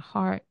broke my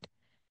heart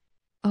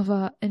of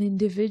an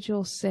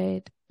individual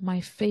said,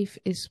 my faith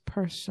is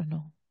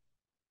personal.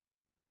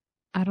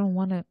 I don't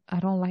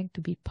like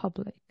to be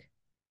public.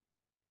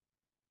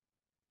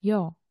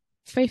 Yo,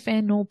 faith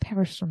ain't no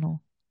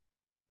personal.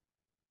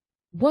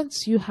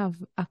 Once you have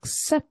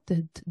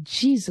accepted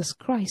Jesus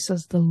Christ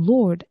as the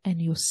Lord and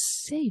your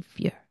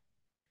Savior,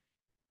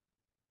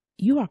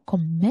 you are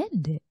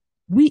commended.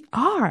 We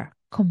are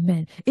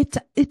commended.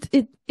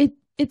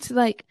 It's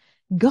like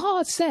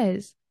God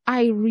says,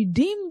 I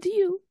redeemed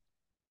you.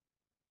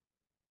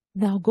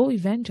 Now go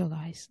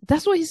evangelize.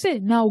 That's what he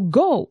said. Now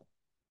go.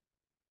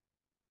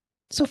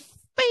 So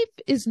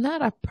faith is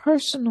not a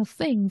personal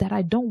thing that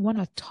I don't want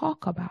to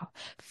talk about.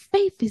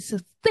 Faith is a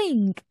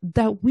thing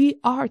that we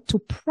are to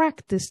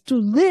practice, to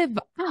live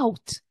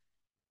out,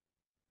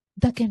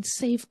 that can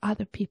save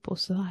other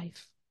people's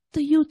life.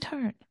 The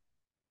U-turn.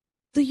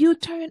 The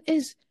U-turn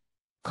is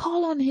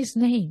call on his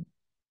name.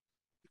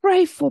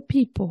 Pray for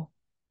people.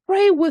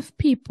 Pray with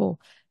people.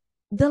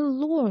 The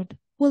Lord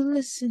will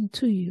listen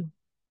to you.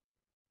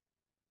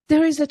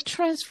 There is a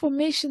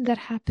transformation that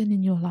happened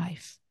in your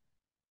life.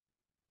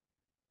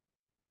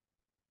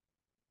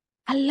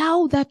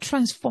 Allow that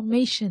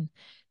transformation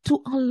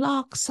to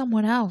unlock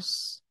someone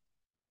else.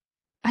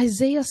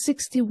 Isaiah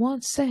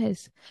 61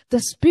 says, the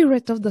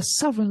Spirit of the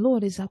Sovereign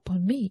Lord is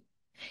upon me.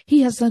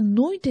 He has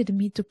anointed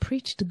me to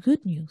preach the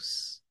good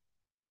news,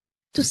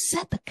 to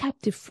set the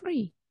captive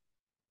free.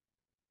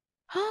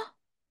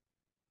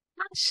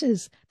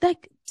 Ashes,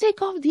 like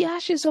take off the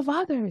ashes of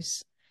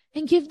others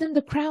and give them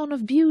the crown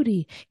of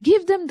beauty.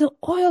 Give them the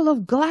oil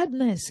of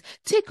gladness.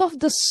 Take off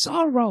the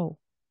sorrow.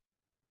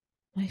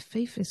 My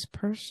faith is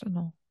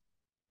personal.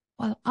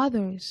 While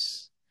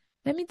others,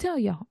 let me tell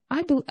y'all,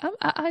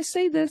 I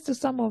say this to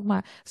some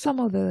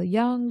of the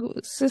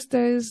young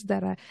sisters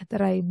that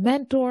I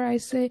mentor. I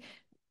say,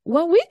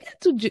 when we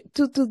get to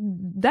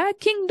that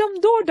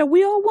kingdom door that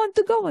we all want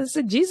to go and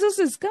say, Jesus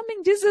is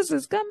coming,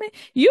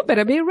 you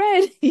better be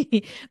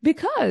ready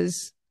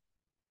because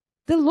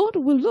the Lord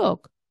will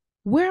look,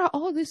 where are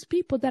all these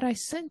people that I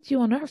sent you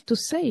on earth to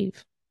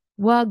save?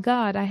 Well,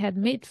 God, I had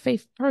made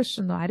faith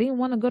personal. I didn't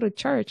want to go to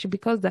church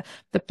because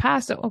the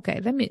pastor. Okay,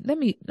 let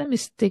me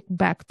stick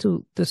back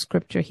to the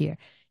scripture here.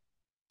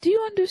 Do you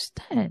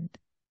understand?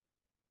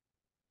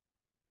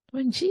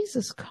 When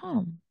Jesus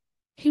comes,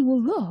 he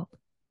will look.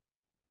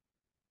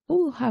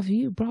 Who have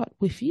you brought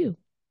with you?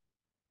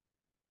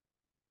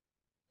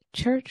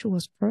 Church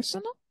was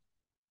personal?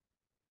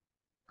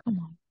 Come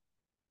on.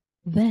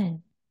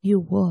 Then you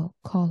will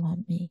call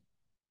on me.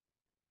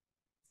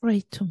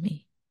 Pray to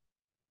me.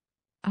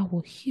 I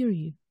will hear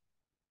you.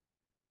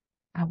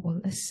 I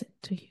will listen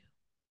to you.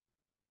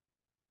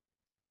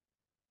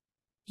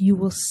 You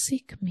will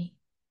seek me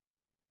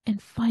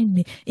and find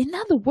me. In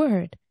other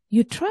words,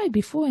 you tried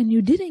before and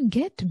you didn't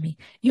get me.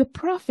 Your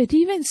prophet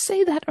even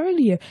say that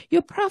earlier.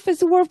 Your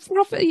prophets were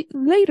prophet.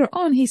 Later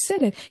on, he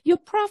said it. Your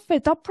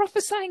prophet are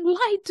prophesying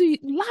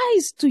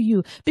lies to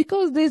you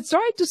because they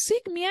tried to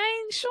seek me.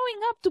 I ain't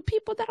showing up to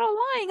people that are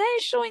lying. I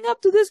ain't showing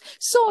up to this.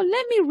 So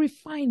let me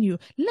refine you.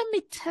 Let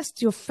me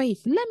test your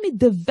faith. Let me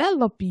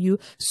develop you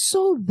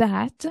so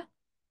that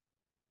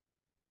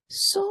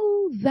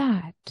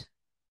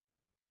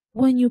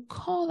when you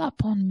call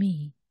upon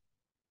me,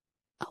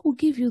 I will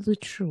give you the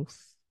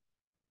truth.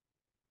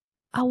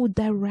 I will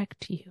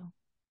direct you.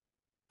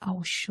 I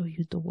will show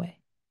you the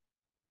way.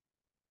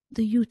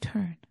 The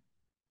U-turn.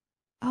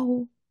 I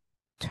will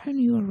turn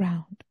you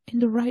around in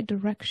the right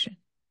direction.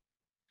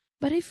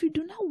 But if you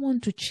do not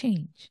want to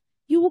change,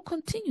 you will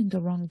continue in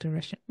the wrong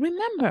direction.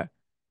 Remember,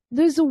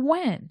 there's a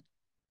when.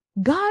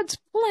 God's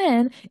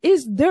plan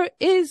is there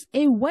is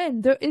a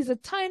when, there is a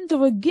time, the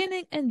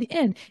beginning and the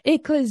end.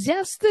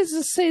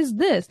 Ecclesiastes says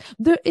this,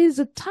 there is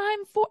a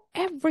time for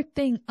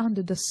everything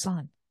under the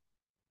sun.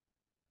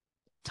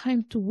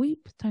 Time to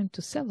weep, time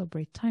to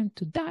celebrate, time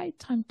to die,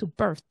 time to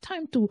birth,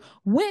 time to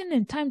win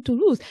and time to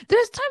lose.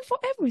 There's time for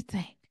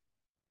everything.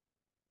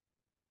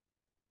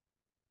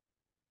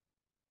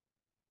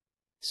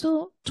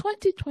 So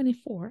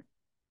 2024,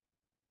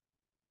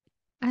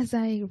 as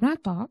I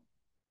wrap up,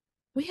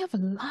 we have a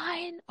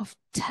line of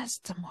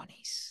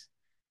testimonies.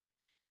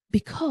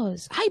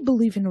 Because I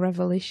believe in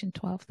Revelation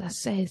 12 that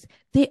says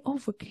they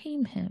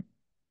overcame him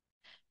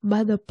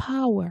by the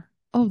power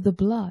of the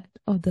blood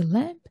of the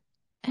Lamb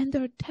and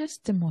their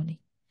testimony.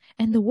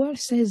 And the word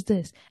says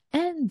this,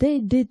 and they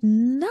did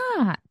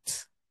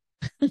not,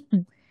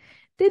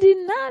 they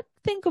did not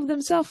think of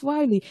themselves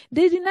widely.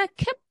 They did not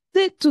keep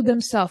it to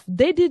themselves.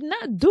 They did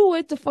not do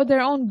it for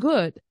their own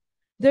good.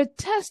 Their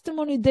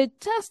testimony, they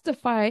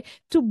testify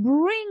to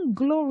bring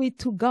glory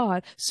to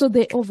God, so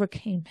they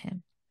overcame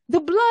him.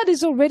 The blood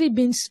is already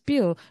been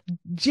spilled.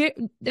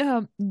 Jesus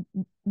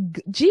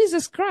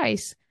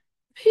Christ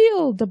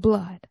spilled the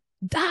blood,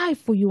 died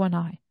for you and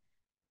I.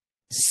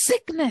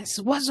 Sickness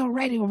was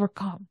already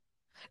overcome.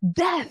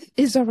 Death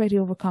is already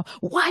overcome.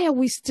 Why are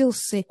we still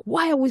sick?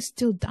 Why are we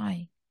still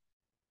dying?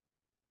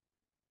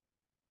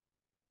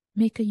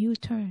 Make a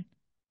U-turn.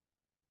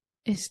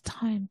 It's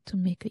time to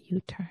make a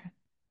U-turn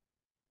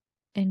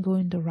and go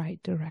in the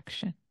right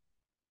direction.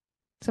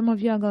 Some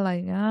of y'all go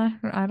like,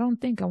 I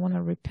don't think I want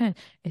to repent.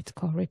 It's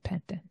called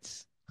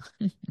repentance.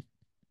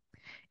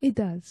 It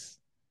does.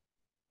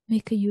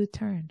 Make a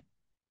U-turn.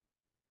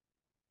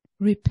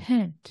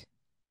 Repent.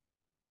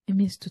 It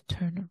means to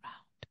turn around.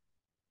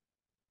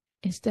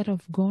 Instead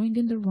of going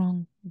in the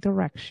wrong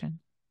direction,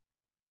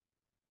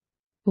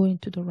 go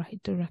into the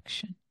right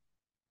direction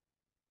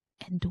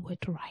and do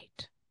it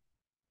right.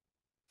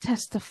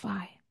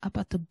 Testify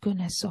about the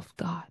goodness of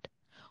God,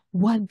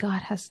 what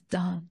God has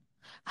done.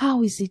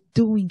 How is he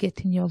doing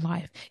it in your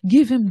life?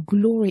 Give him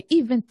glory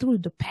even through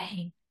the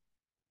pain.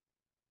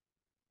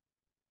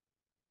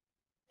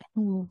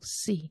 And we'll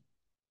see.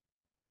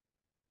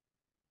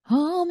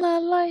 All my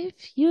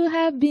life you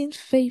have been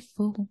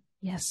faithful.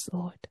 Yes,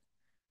 Lord.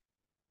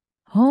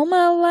 All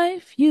my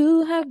life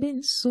you have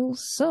been so,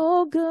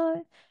 so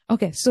good.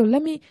 Okay, so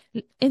let me,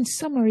 in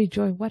summary,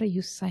 Joy, what are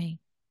you saying?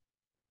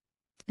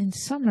 In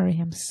summary,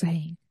 I'm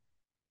saying,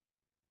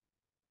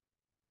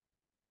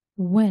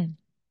 when,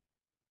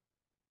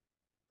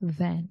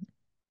 then,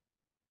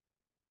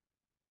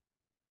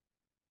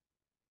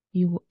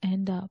 you will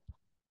end up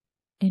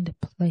in the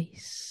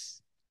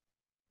place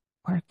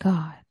where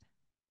God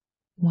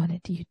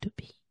wanted you to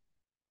be.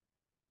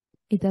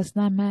 It does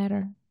not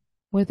matter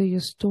whether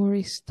your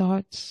story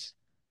starts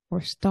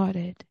or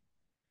started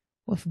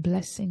with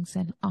blessings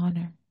and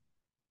honor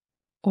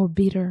or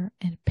bitter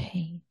and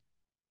pain.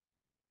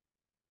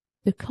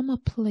 There come a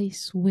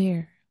place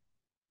where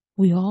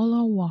we all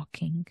are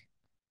walking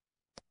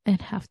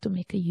and have to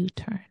make a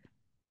U-turn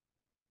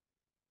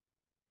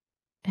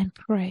and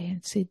pray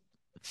and say,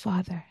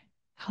 Father,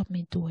 help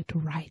me do it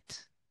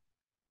right.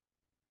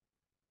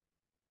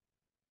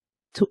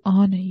 To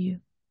honor you.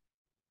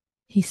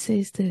 He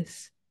says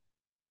this,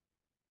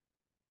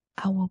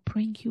 I will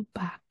bring you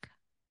back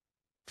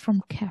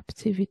from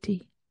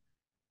captivity.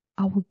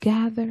 I will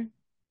gather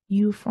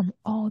you from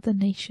all the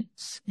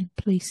nations and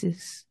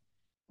places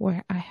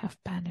where I have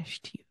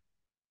banished you.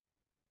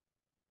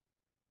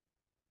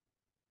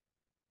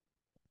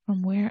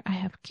 From where I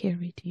have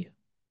carried you.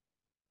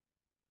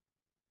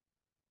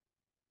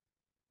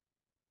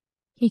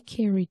 He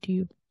carried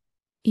you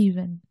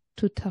even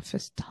to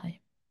toughest time.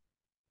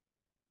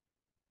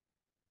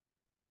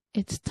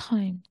 It's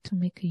time to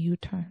make a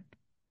U-turn.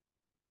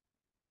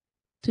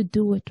 To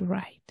do it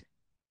right.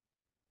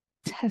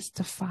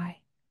 Testify.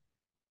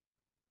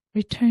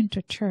 Return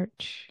to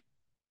church.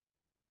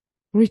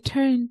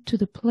 Return to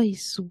the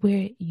place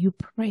where you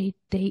prayed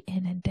day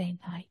in and day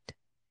night.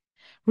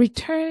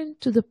 Return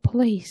to the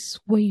place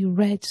where you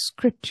read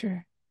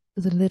scripture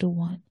to the little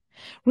one.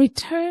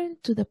 Return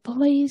to the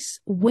place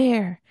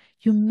where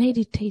you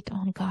meditate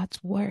on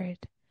God's word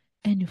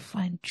and you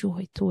find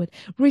joy to it.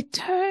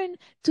 Return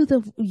to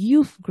the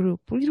youth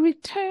group.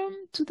 Return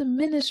to the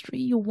ministry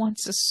you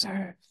once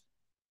served.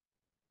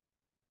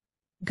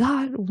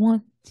 God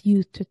wants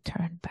you to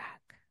turn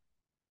back.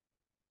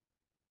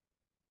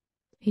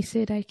 He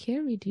said, I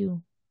carried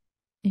you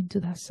into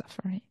that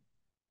suffering.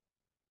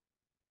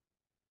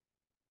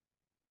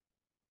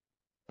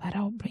 But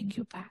I'll bring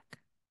you back.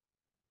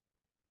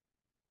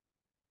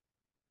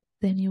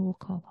 Then you will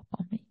call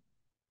upon me.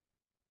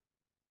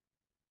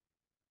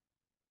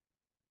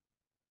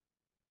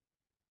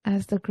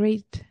 As the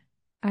great,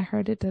 I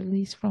heard it at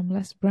least from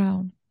Les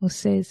Brown, who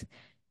says,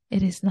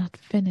 it is not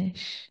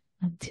finished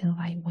until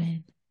I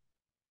win.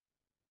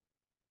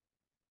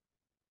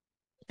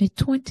 May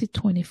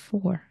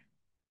 2024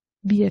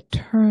 be a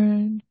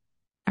turn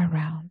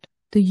around,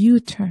 the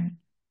U-turn,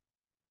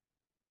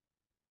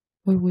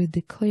 where we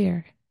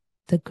declare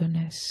the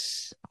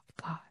goodness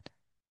of God.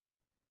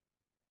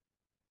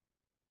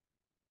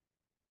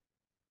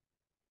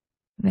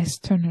 Let's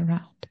turn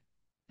around.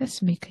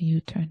 Let's make a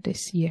U-turn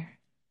this year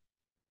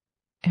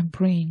and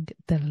bring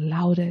the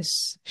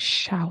loudest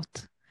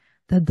shout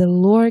that the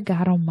Lord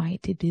God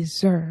Almighty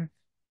deserves.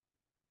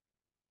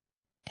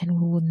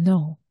 And we will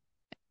know,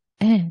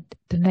 and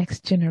the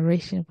next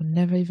generation will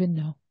never even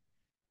know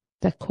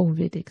that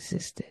COVID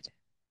existed.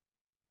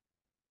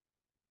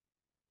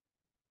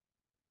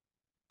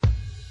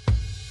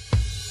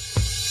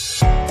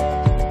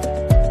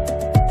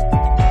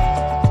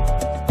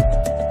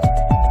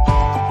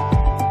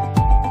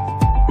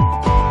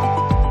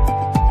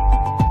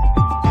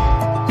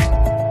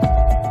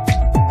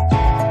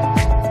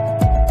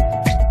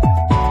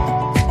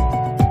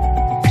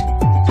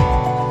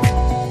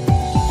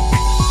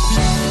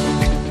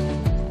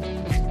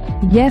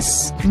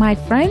 Yes, my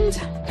friend,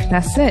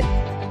 that's it.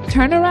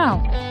 Turn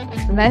around.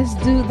 Let's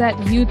do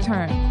that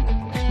U-turn.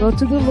 Go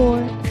to the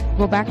Lord.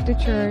 Go back to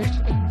church.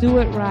 Do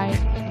it right.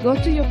 Go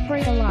to your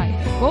prayer life.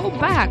 Go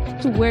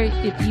back to where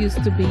it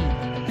used to be.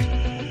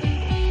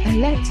 And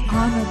let's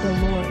honor the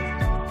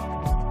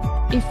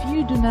Lord. If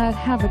you do not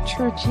have a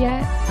church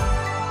yet,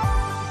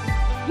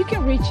 you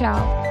can reach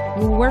out.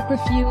 We'll work with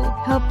you,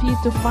 help you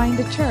to find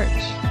a church.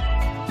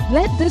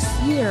 Let this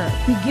year,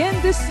 begin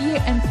this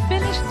year and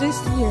finish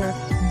this year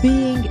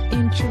being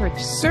in church,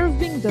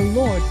 serving the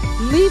Lord,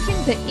 leaving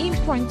the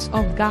imprint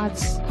of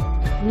God's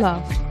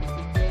love.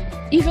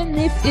 Even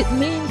if it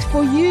means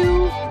for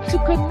you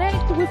to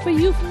connect with a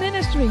youth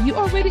ministry, you're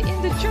already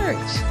in the church.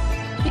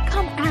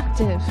 Become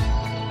active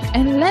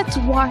and let's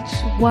watch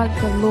what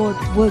the Lord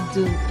will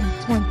do in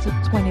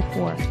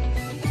 2024.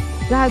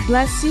 God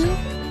bless you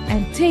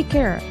and take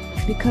care,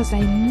 because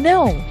I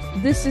know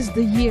this is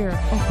the year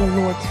of the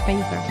Lord's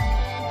favor.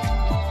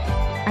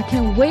 I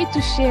can't wait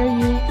to share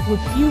you with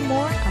you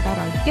more about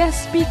our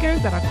guest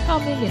speakers that are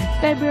coming in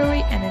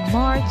February and in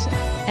March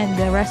and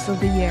the rest of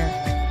the year.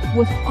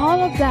 With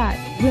all of that,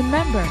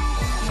 remember,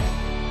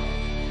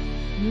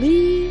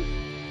 leave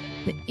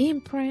the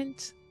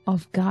imprint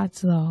of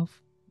God's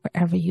love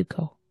wherever you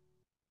go.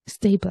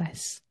 Stay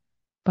blessed.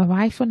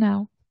 Bye-bye for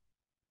now.